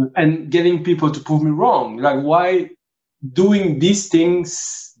 And getting people to prove me wrong. Like, why doing these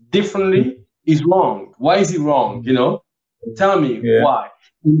things differently is wrong? Why is it wrong? Tell me why.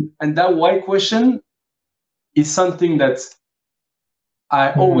 And that why question is something that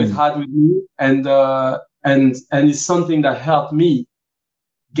I always had with me, and it's something that helped me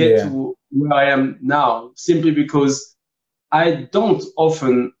get to where I am now, simply because I don't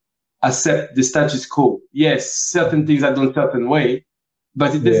often accept the status quo. Yes, certain things are done certain way,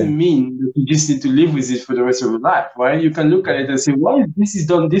 but it doesn't mean that you just need to live with it for the rest of your life, right? You can look at it and say, why this is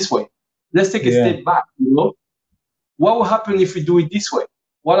done this way? Let's take a step back, What will happen if we do it this way?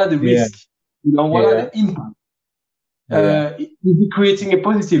 What are the risks? What are the impacts? Is it creating a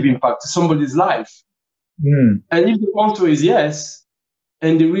positive impact to somebody's life? And if the answer is yes,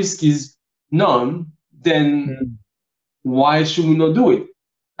 and the risk is none, then why should we not do it?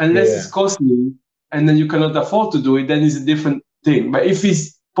 Unless it's costly and then you cannot afford to do it, then it's a different thing. But if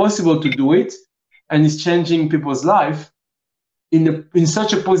it's possible to do it and it's changing people's life in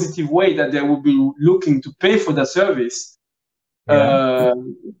such a positive way that they will be looking to pay for the service,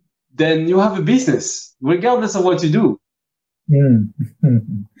 then you have a business, regardless of what you do.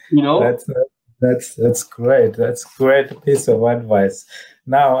 That's great. That's great piece of advice.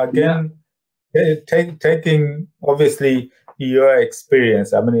 Now, again, taking obviously your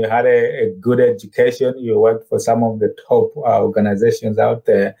experience. I mean, you had a good education. You worked for some of the top organizations out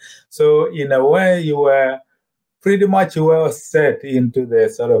there. So in a way, you were pretty much well set into the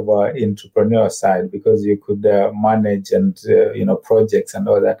sort of entrepreneur side, because you could manage and projects and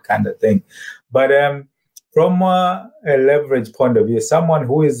all that kind of thing. But from a leverage point of view, someone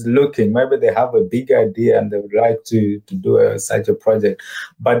who is looking, maybe they have a big idea and they would like to do such a project,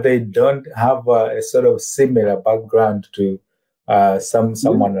 but they don't have a sort of similar background to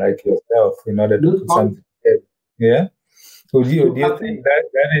someone like yourself in order to put something together. Yeah. Do you think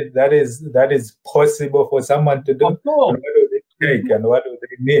that is possible for someone to do? Of course. And what do they take and what do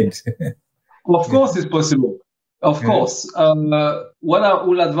they need? Of course, it's possible. Of course. What I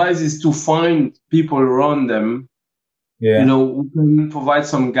will advise is to find people around them, who can provide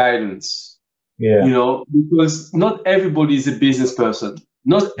some guidance. Yeah. Because not everybody is a business person.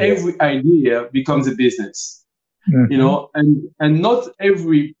 Not every idea becomes a business. Mm-hmm. And not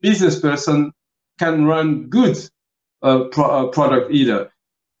every business person can run good product either.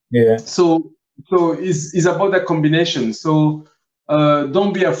 Yeah. So it's about that combination. So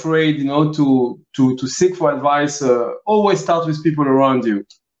don't be afraid, to seek for advice. Always start with people around you,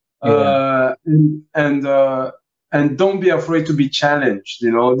 and don't be afraid to be challenged.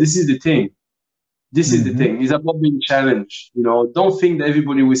 This is the thing. This is the thing. It's about being challenged. Don't think that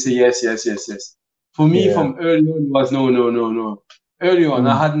everybody will say yes, yes, yes, yes. For me, from early on, it was no. Early on,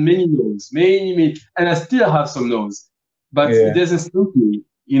 I had many no's, many, and I still have some no's. But it doesn't stop me,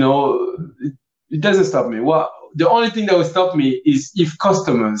 it doesn't stop me. Well, the only thing that will stop me is if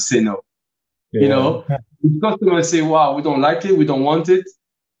customers say no. If customers say, wow, we don't like it, we don't want it,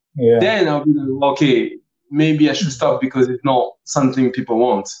 then I'll be like, okay, maybe I should stop because it's not something people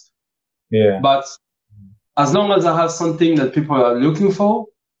want. Yeah. But as long as I have something that people are looking for,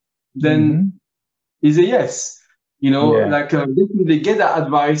 then it's a yes. Definitely get that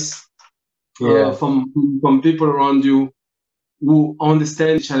advice from people around you who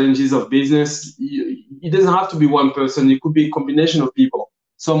understand the challenges of business. It doesn't have to be one person. It could be a combination of people.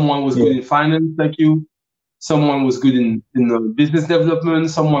 Someone was good in finance like you. Someone was good in business development.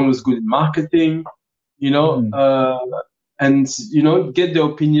 Someone was good in marketing, and, get their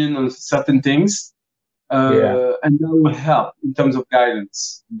opinion on certain things. And that will help in terms of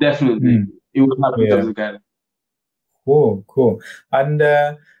guidance. Definitely. It will help in terms of guidance. Cool. And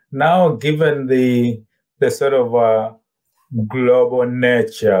now, given the sort of global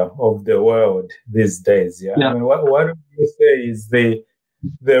nature of the world these days, I mean, what do you say is the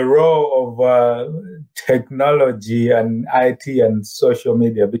role of technology and IT and social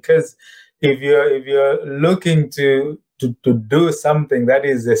media? Because if you're looking to do something that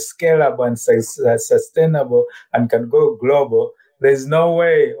is scalable and sustainable and can go global, there's no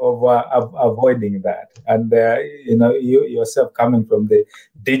way of avoiding that. And you yourself coming from the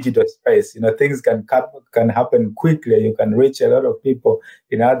digital space, things can happen quickly. You can reach a lot of people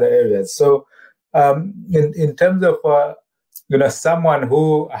in other areas. So, in terms of someone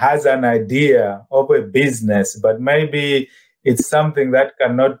who has an idea of a business, but maybe it's something that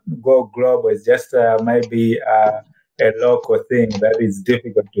cannot go global. It's just maybe a local thing that is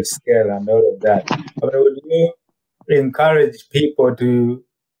difficult to scale and all of that. I mean, would you encourage people to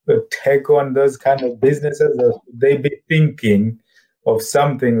take on those kind of businesses, or should they be thinking of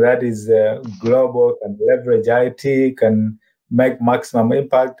something that is global, can leverage IT, can make maximum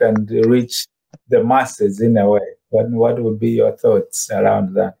impact and reach the masses in a way? What would be your thoughts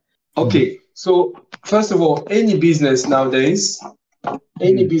around that? Okay, so first of all, any business nowadays,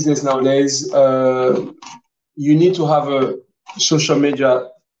 you need to have a social media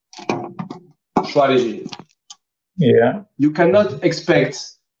strategy. Yeah. You cannot expect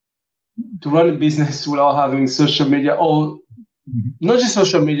to run a business without having social media, or not just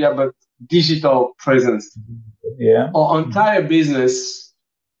social media, but digital presence. Yeah. Our entire business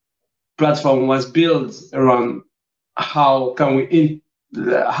platform was built around how can we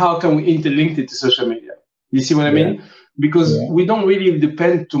interlink it to social media. You see what I mean? Because we don't really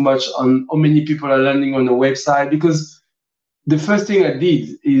depend too much on how many people are landing on the website. Because the first thing I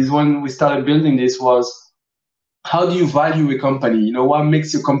did is, when we started building this, was, how do you value a company? What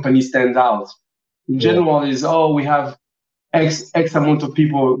makes your company stand out? In general, is, we have X amount of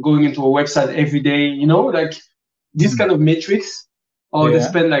people going into a website every day, like this kind of metrics, or they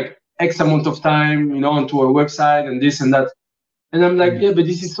spend like X amount of time, onto a website and this and that. And I'm like, but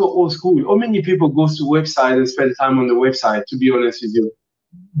this is so old school. How many people goes to website and spend time on the website, to be honest with you?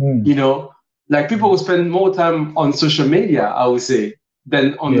 Like people will spend more time on social media, I would say,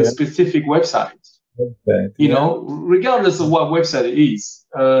 than on a specific website. Regardless of what website it is.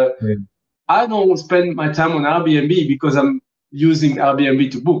 I don't spend my time on Airbnb because I'm using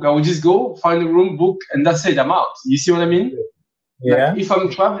Airbnb to book. I would just go find a room, book, and that's it. I'm out. You see what I mean? Yeah. Like if I'm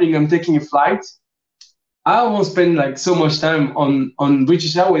traveling, I'm taking a flight. I won't spend like so much time on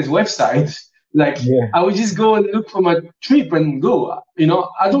British Airways website. Like I would just go and look for my trip and go. You know,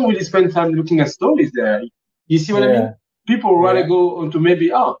 I don't really spend time looking at stories there. You see what I mean? People rather go onto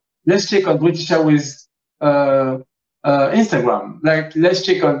maybe, let's check out British Airways Instagram. Like, let's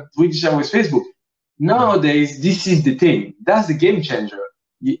check out British Airways Facebook. Nowadays, this is the thing. That's the game changer.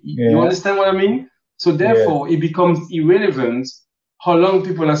 You understand what I mean? So therefore, it becomes irrelevant how long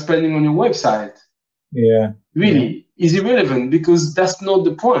people are spending on your website. Really, is irrelevant because that's not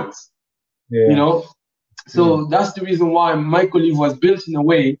the point. You know? So that's the reason why Mycolive was built in a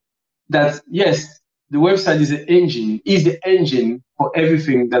way that, yes, the website is the engine for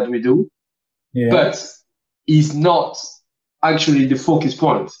everything that we do, but is not actually the focus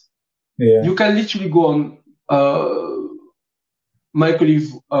point. You can literally go on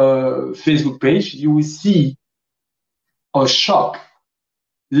Mycolive Facebook page, you will see a shop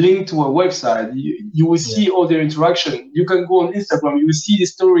linked to a website. You will see all their interaction. You can go on Instagram, you will see the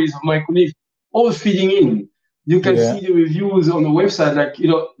stories of Mycolive all feeding in. You can see the reviews on the website. Like, you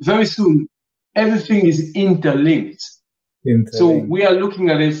know, very soon, everything is interlinked. So we are looking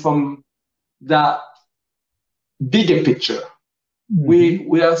at it from that bigger picture.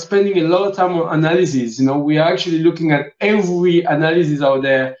 We are spending a lot of time on analysis. You know, we are actually looking at every analysis out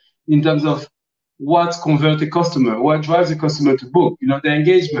there in terms of what converts a customer, what drives a customer to book, you know, the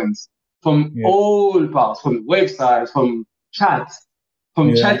engagements from all parts, from the website, from chat,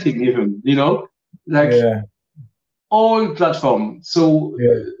 from chatting even, you know, like all platforms. So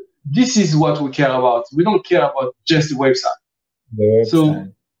this is what we care about. We don't care about just the website.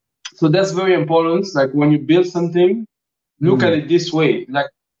 So that's very important. Like when you build something, look at it this way, like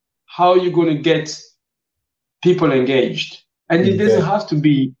how you're going to get people engaged. And it doesn't have to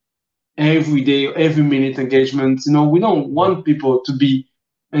be every day, every minute engagement. You know, we don't want people to be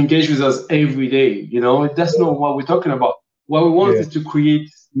engaged with us every day. You know, that's not what we're talking about. What we want is to create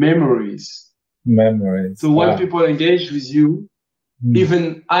memories. So when people engage with you,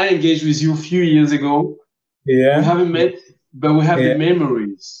 even I engaged with you a few years ago. We haven't met, but we have the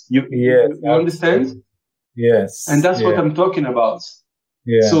memories. You understand? Yes. And that's what I'm talking about.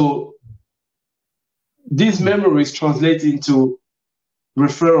 So these memories translate into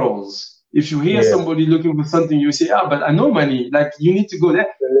referrals. If you hear somebody looking for something, you say, but I know money. Like, you need to go there.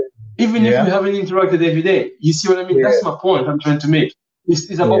 Even if you haven't interacted every day. You see what I mean? That's my point I'm trying to make.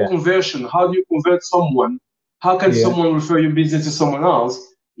 It's about conversion. How do you convert someone? How can someone refer your business to someone else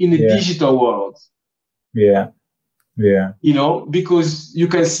in the digital world? You know, because you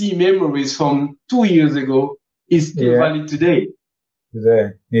can see memories from 2 years ago is still valid today.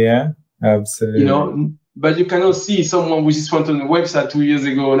 Absolutely. You know, but you cannot see someone who just went on the website 2 years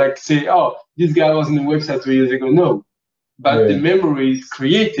ago, like say, this guy was on the website 2 years ago. No. But the memories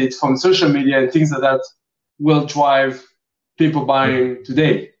created from social media and things like that will drive people buying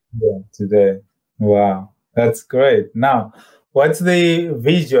today. Today. Wow. That's great. Now, what's the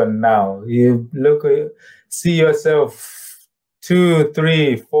vision now? You see yourself 2,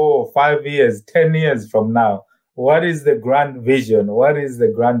 3, 4, 5 years, 10 years from now. What is the grand vision? What is the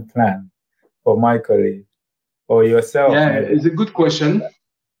grand plan for Mycolive or yourself? It's a good question.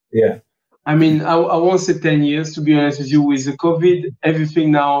 I mean, I won't say 10 years, to be honest with you. With the COVID,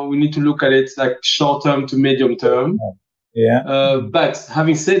 everything now, we need to look at it like short term to medium term. But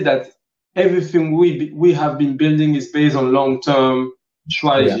having said that, everything we have been building is based on long-term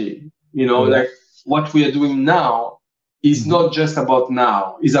strategy. You know, like what we are doing now is not just about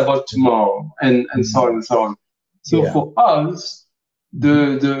now, it's about tomorrow and so on and so on. So for us,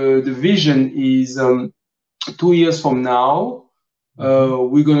 the vision is 2 years from now,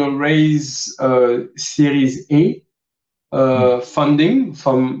 we're going to raise Series A funding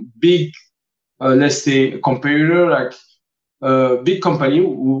from big, let's say, a competitor, like a big company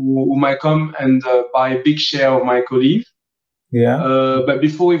who might come and buy a big share of Mycolive. But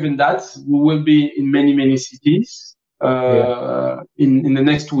before even that, we will be in many, many cities in the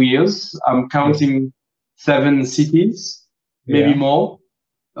next 2 years. I'm counting 7 cities, maybe more.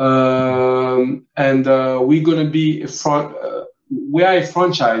 And we're going to be we are a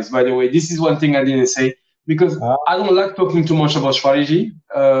franchise, by the way. This is one thing I didn't say, because I don't like talking too much about strategy,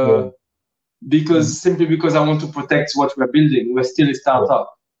 simply because I want to protect what we're building. We're still a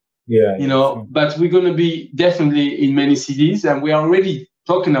startup, you know, but we're going to be definitely in many cities, and we are already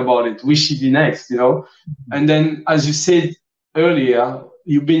talking about it. Which city next, you know? And then, as you said earlier,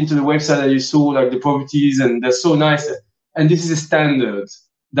 you've been to the website and you saw like the properties, and they're so nice. And this is a standard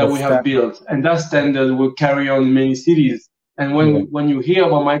that we have built, and that standard will carry on in many cities. And when you hear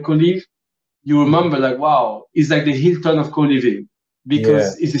about Mycolive, you remember like, wow, it's like the Hilton of co-living,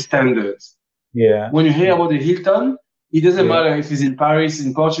 because it's a standard. Yeah. When you hear about the Hilton, it doesn't matter if it's in Paris,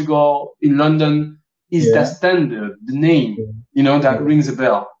 in Portugal, in London. It's the standard, the name, that rings a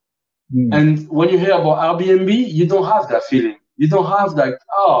bell. And when you hear about Airbnb, you don't have that feeling. You don't have like,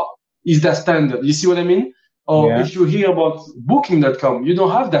 is that standard? You see what I mean? Or if you hear about Booking.com, you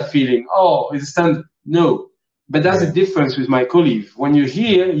don't have that feeling. It's a standard. No. But that's the difference with Michael Live. When you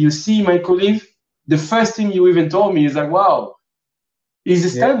hear, you see Michael Live, the first thing you even told me is like, wow, is a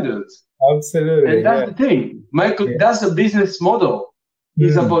standard. Absolutely. And that's the thing. Michael, that's the business model.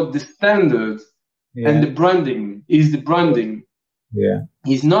 It's about the standard and the branding. Is the branding. Yeah.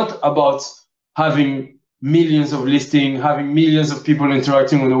 It's not about having millions of listings, having millions of people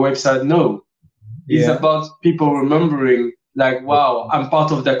interacting on the website. No. It's about people remembering, like, wow, I'm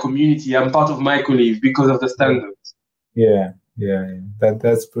part of that community. I'm part of Michael Live because of the standards. Yeah.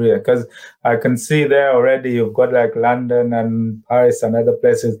 That's brilliant, because I can see there already you've got like London and Paris and other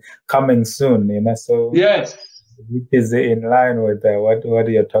places coming soon, so yes, it is in line with what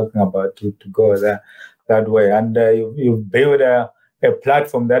you're talking about to go that way, and you've built a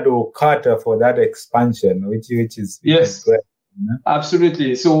platform that will cater for that expansion, which is great.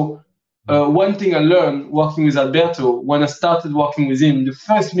 Absolutely. So one thing I learned working with Alberto, when I started working with him, the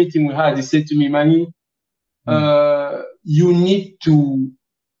first meeting we had, he said to me, Manny, you need to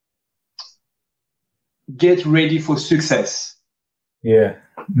get ready for success. Yeah.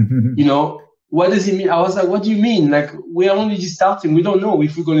 What does it mean? I was like, what do you mean? Like, we're only just starting. We don't know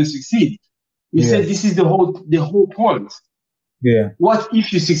if we're going to succeed. He said, this is the whole point. Yeah. What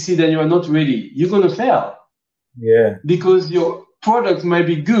if you succeed and you are not ready? You're going to fail. Yeah. Because your product might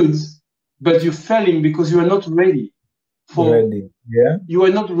be good, but you're failing because you are not ready. You are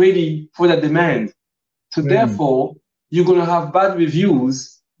not ready for that demand. So therefore, you're going to have bad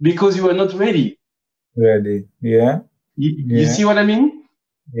reviews because you are not ready. You see what I mean?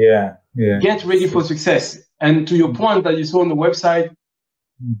 Yeah. Get ready for success. And to your point that you saw on the website,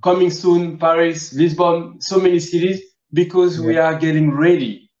 coming soon, Paris, Lisbon, so many cities, because we are getting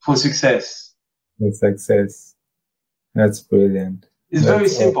ready for success. For success. That's brilliant. It's very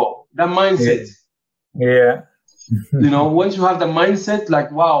simple. That mindset. Yeah. Once you have the mindset,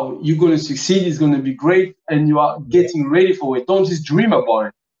 like, wow, you're going to succeed, it's going to be great, and you are getting ready for it. Don't just dream about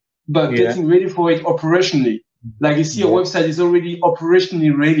it, but getting ready for it operationally. Like you see, a website is already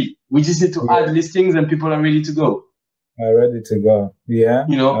operationally ready. We just need to add listings and people are ready to go. Ready to go. Yeah.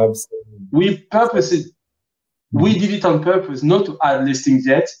 Absolutely. We purpose it. We did it on purpose, not to add listings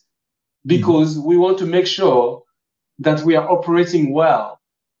yet, because we want to make sure that we are operating well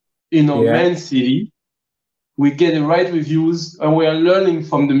in our main city. We get the right reviews and we are learning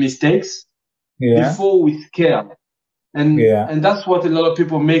from the mistakes before we scale. And that's what a lot of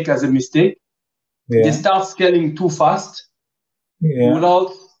people make as a mistake. They start scaling too fast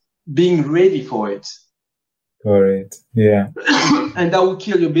without being ready for it. Correct. Yeah. And that will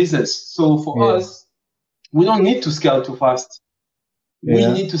kill your business. So for us, we don't need to scale too fast. We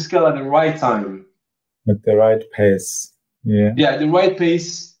need to scale at the right time. At the right pace. Yeah, the right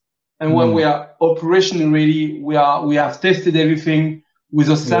pace. And when we are operationally ready, we have tested everything with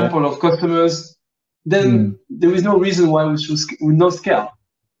a sample of customers, then there is no reason why we should not scale,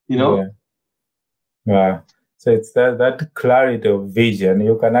 Wow. So it's that clarity of vision.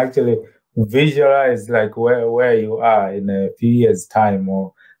 You can actually visualize like where you are in a few years' time,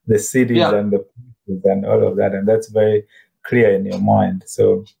 or the cities and the places and all of that. And that's very clear in your mind.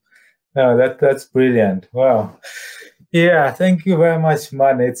 So that's brilliant. Wow. Yeah, thank you very much,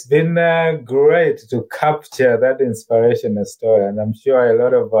 man. It's been great to capture that inspirational story. And I'm sure a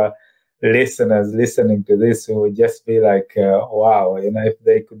lot of listeners listening to this will just be like, wow, if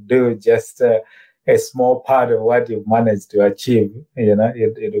they could do just a small part of what you've managed to achieve,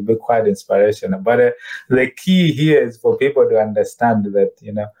 it will be quite inspirational. But the key here is for people to understand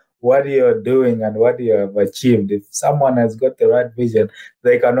that, what you're doing and what you have achieved. If someone has got the right vision,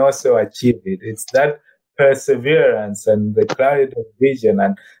 they can also achieve it. It's that perseverance and the clarity of vision,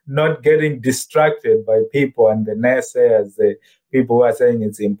 and not getting distracted by people and the naysayers, the people who are saying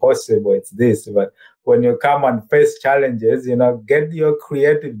it's impossible, it's this. But when you come and face challenges, get your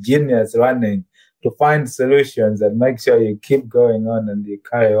creative genius running to find solutions and make sure you keep going on and you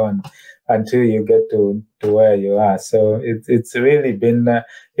carry on until you get to where you are. So it's really been,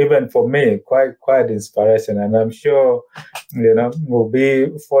 even for me, quite inspirational. And I'm sure, we'll be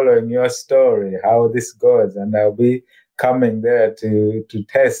following your story, how this goes, and I'll be coming there to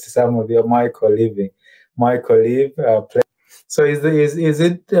test some of your Michael Live play. So is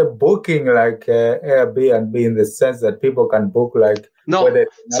it booking like Airbnb in the sense that people can book like? No.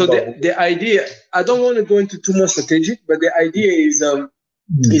 So the idea, I don't want to go into too much strategic, but the idea is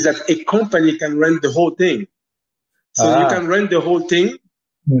is that a company can rent the whole thing. So you can rent the whole thing,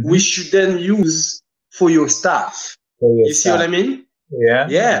 which you then use for your staff. You see what I mean? Yeah.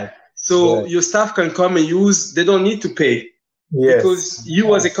 Yeah. So your staff can come and use, they don't need to pay. Because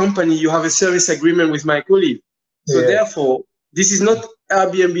you as a company, you have a service agreement with My Co-Live. So therefore, this is not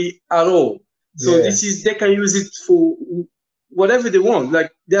Airbnb at all. So this is, they can use it for whatever they want.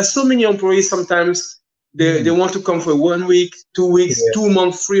 Like there are so many employees sometimes, they want to come for 1 week, 2 weeks, 2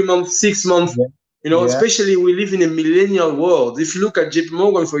 months, 3 months, 6 months. You know, especially we live in a millennial world. If you look at JP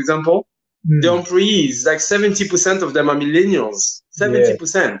Morgan, for example, the employees, like 70% of them are millennials.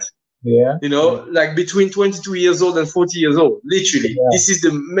 70%. Yeah. You know, like between 22 years old and 40 years old. Literally, this is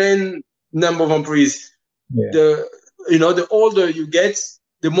the main number of employees. The older you get,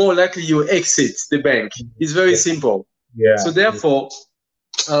 the more likely you exit the bank. It's very simple. Yeah. So therefore,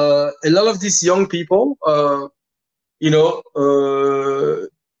 a lot of these young people,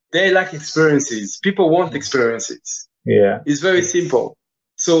 they lack experiences. People want experiences. Yeah. It's very simple.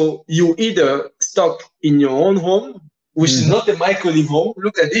 So you either stock in your own home, which is not a My Co-Live home.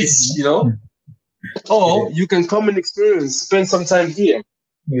 Look at this, or you can come and experience, spend some time here.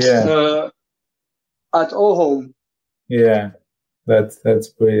 Yeah. At our home. Yeah. That's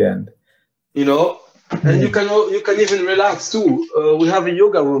brilliant. And you can even relax too. We have a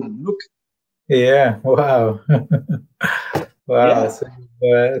yoga room. Look. Yeah. Wow. Wow. Yeah. So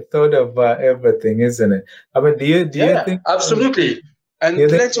you've thought of everything, isn't it? I mean, do you think? Absolutely. And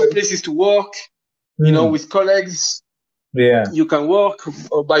plenty of places to work. With colleagues. Yeah. You can work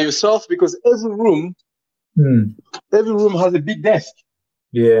by yourself because every room has a big desk.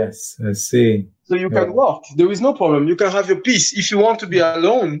 Yes, I see. So you can work. There is no problem. You can have your peace. If you want to be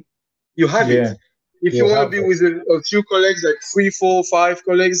alone, you have it. If you want to be with a few colleagues, like 3, 4, 5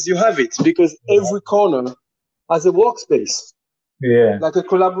 colleagues, you have it because every corner has a workspace. Yeah. Like a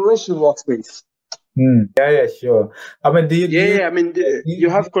collaboration workspace. Yeah, sure. I mean, you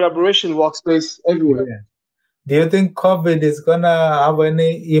have collaboration workspace everywhere. Yeah. Do you think COVID is going to have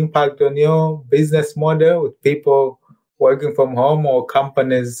any impact on your business model with people working from home or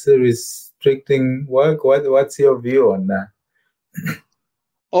companies restricting work? What's your view on that?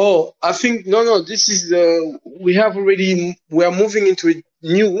 Oh, I think, no, this is, we are moving into a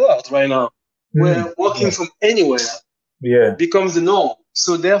new world right now. Where working from anywhere becomes the norm.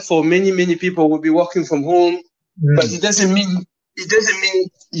 So therefore, many people will be working from home, but it doesn't mean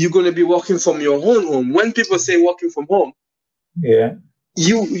you're going to be working from your own home. When people say working from home,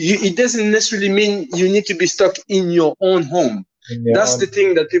 it doesn't necessarily mean you need to be stuck in your own home. That's the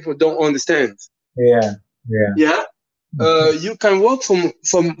thing that people don't understand. Yeah. You can work from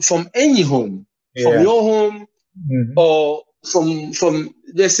any home, from your home, or from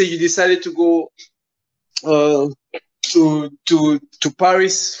let's say you decided to go to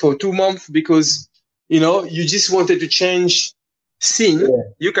Paris for 2 months because you just wanted to change scene.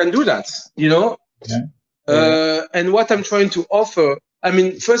 You can do that. And what I'm trying to offer, I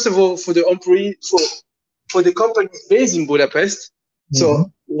mean, first of all, for the employee, for the companies based in Budapest.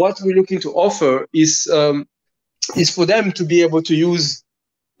 So what we're looking to offer is for them to be able to use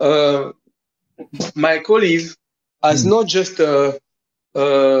My Co-Live as not just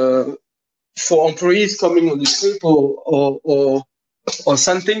for employees coming on the street or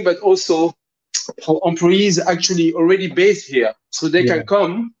something, but also for employees actually already based here, so they can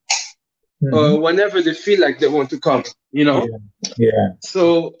come whenever they feel like they want to come.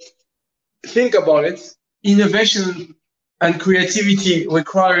 So think about it. Innovation and creativity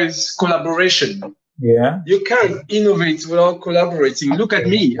requires collaboration. You can't innovate without collaborating. Look at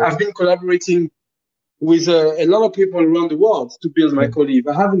me. I've been collaborating with a lot of people around the world to build My Co-Live.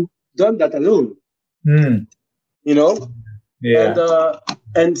 I haven't done that alone.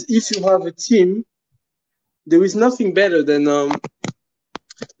 And if you have a team, there is nothing better than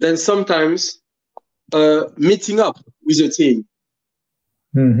sometimes meeting up with a team.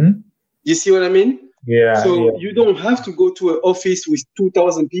 You see what I mean? So you don't have to go to an office with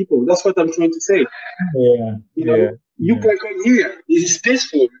 2,000 people. That's what I'm trying to say. You can come here. It's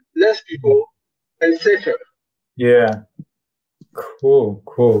peaceful, less people, and safer. Cool.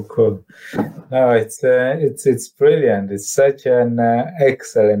 No, it's brilliant. It's such an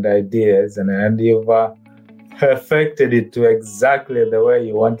excellent idea, isn't it? And you've perfected it to exactly the way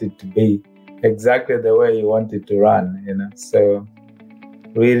you want it to be, exactly the way you want it to run. So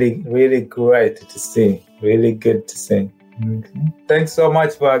really, really great to see. Really good to see. Thanks so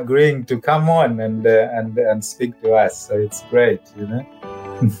much for agreeing to come on and speak to us. So it's great,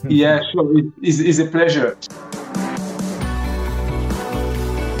 Yeah, sure. It's a pleasure.